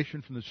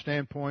salvation from the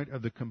standpoint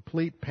of the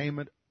complete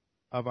payment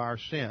of our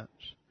sins.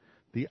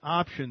 The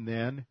option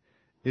then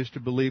is to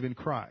believe in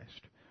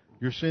Christ.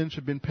 Your sins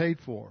have been paid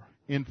for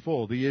in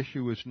full. The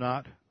issue is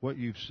not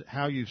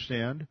how you've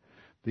sinned.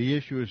 The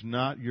issue is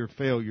not your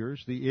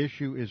failures. The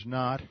issue is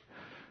not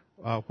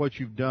what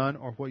you've done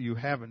or what you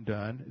haven't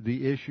done.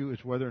 The issue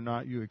is whether or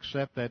not you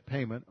accept that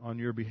payment on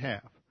your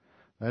behalf.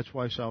 That's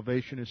why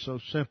salvation is so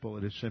simple.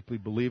 It is simply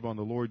believe on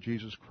the Lord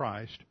Jesus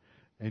Christ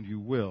and you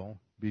will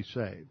be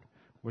saved.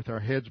 With our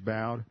heads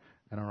bowed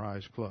and our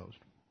eyes closed.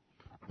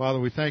 Father,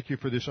 we thank you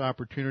for this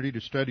opportunity to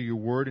study your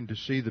word and to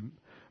see the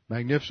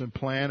magnificent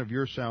plan of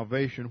your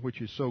salvation, which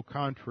is so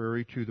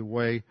contrary to the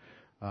way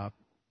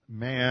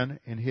man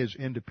in his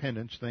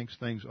independence thinks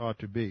things ought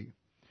to be.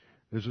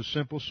 There's a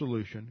simple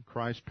solution.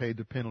 Christ paid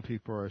the penalty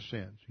for our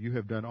sins. You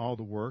have done all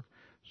the work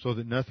so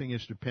that nothing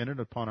is dependent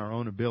upon our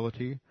own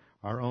ability,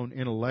 our own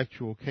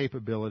intellectual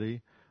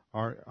capability,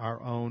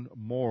 our own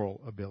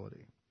moral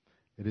ability.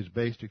 It is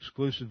based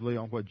exclusively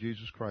on what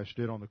Jesus Christ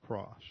did on the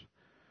cross.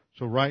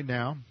 So right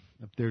now,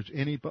 if there's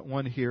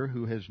anyone here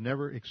who has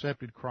never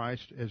accepted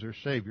Christ as their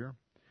Savior,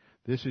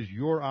 this is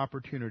your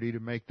opportunity to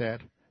make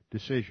that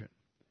decision.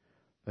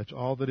 That's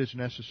all that is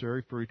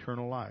necessary for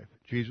eternal life.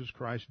 Jesus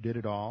Christ did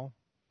it all.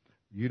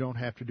 You don't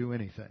have to do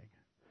anything.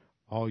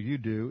 All you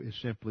do is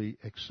simply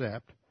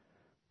accept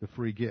the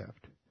free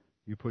gift.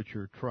 You put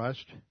your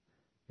trust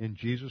in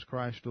Jesus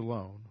Christ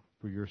alone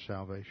for your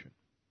salvation.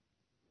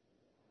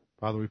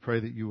 Father, we pray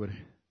that you would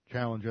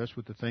challenge us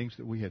with the things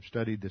that we have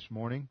studied this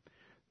morning,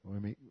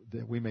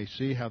 that we may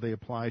see how they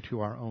apply to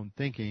our own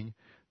thinking,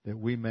 that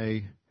we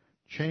may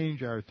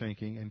change our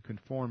thinking and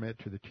conform it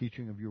to the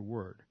teaching of your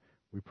word.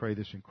 We pray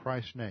this in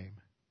Christ's name.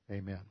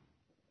 Amen.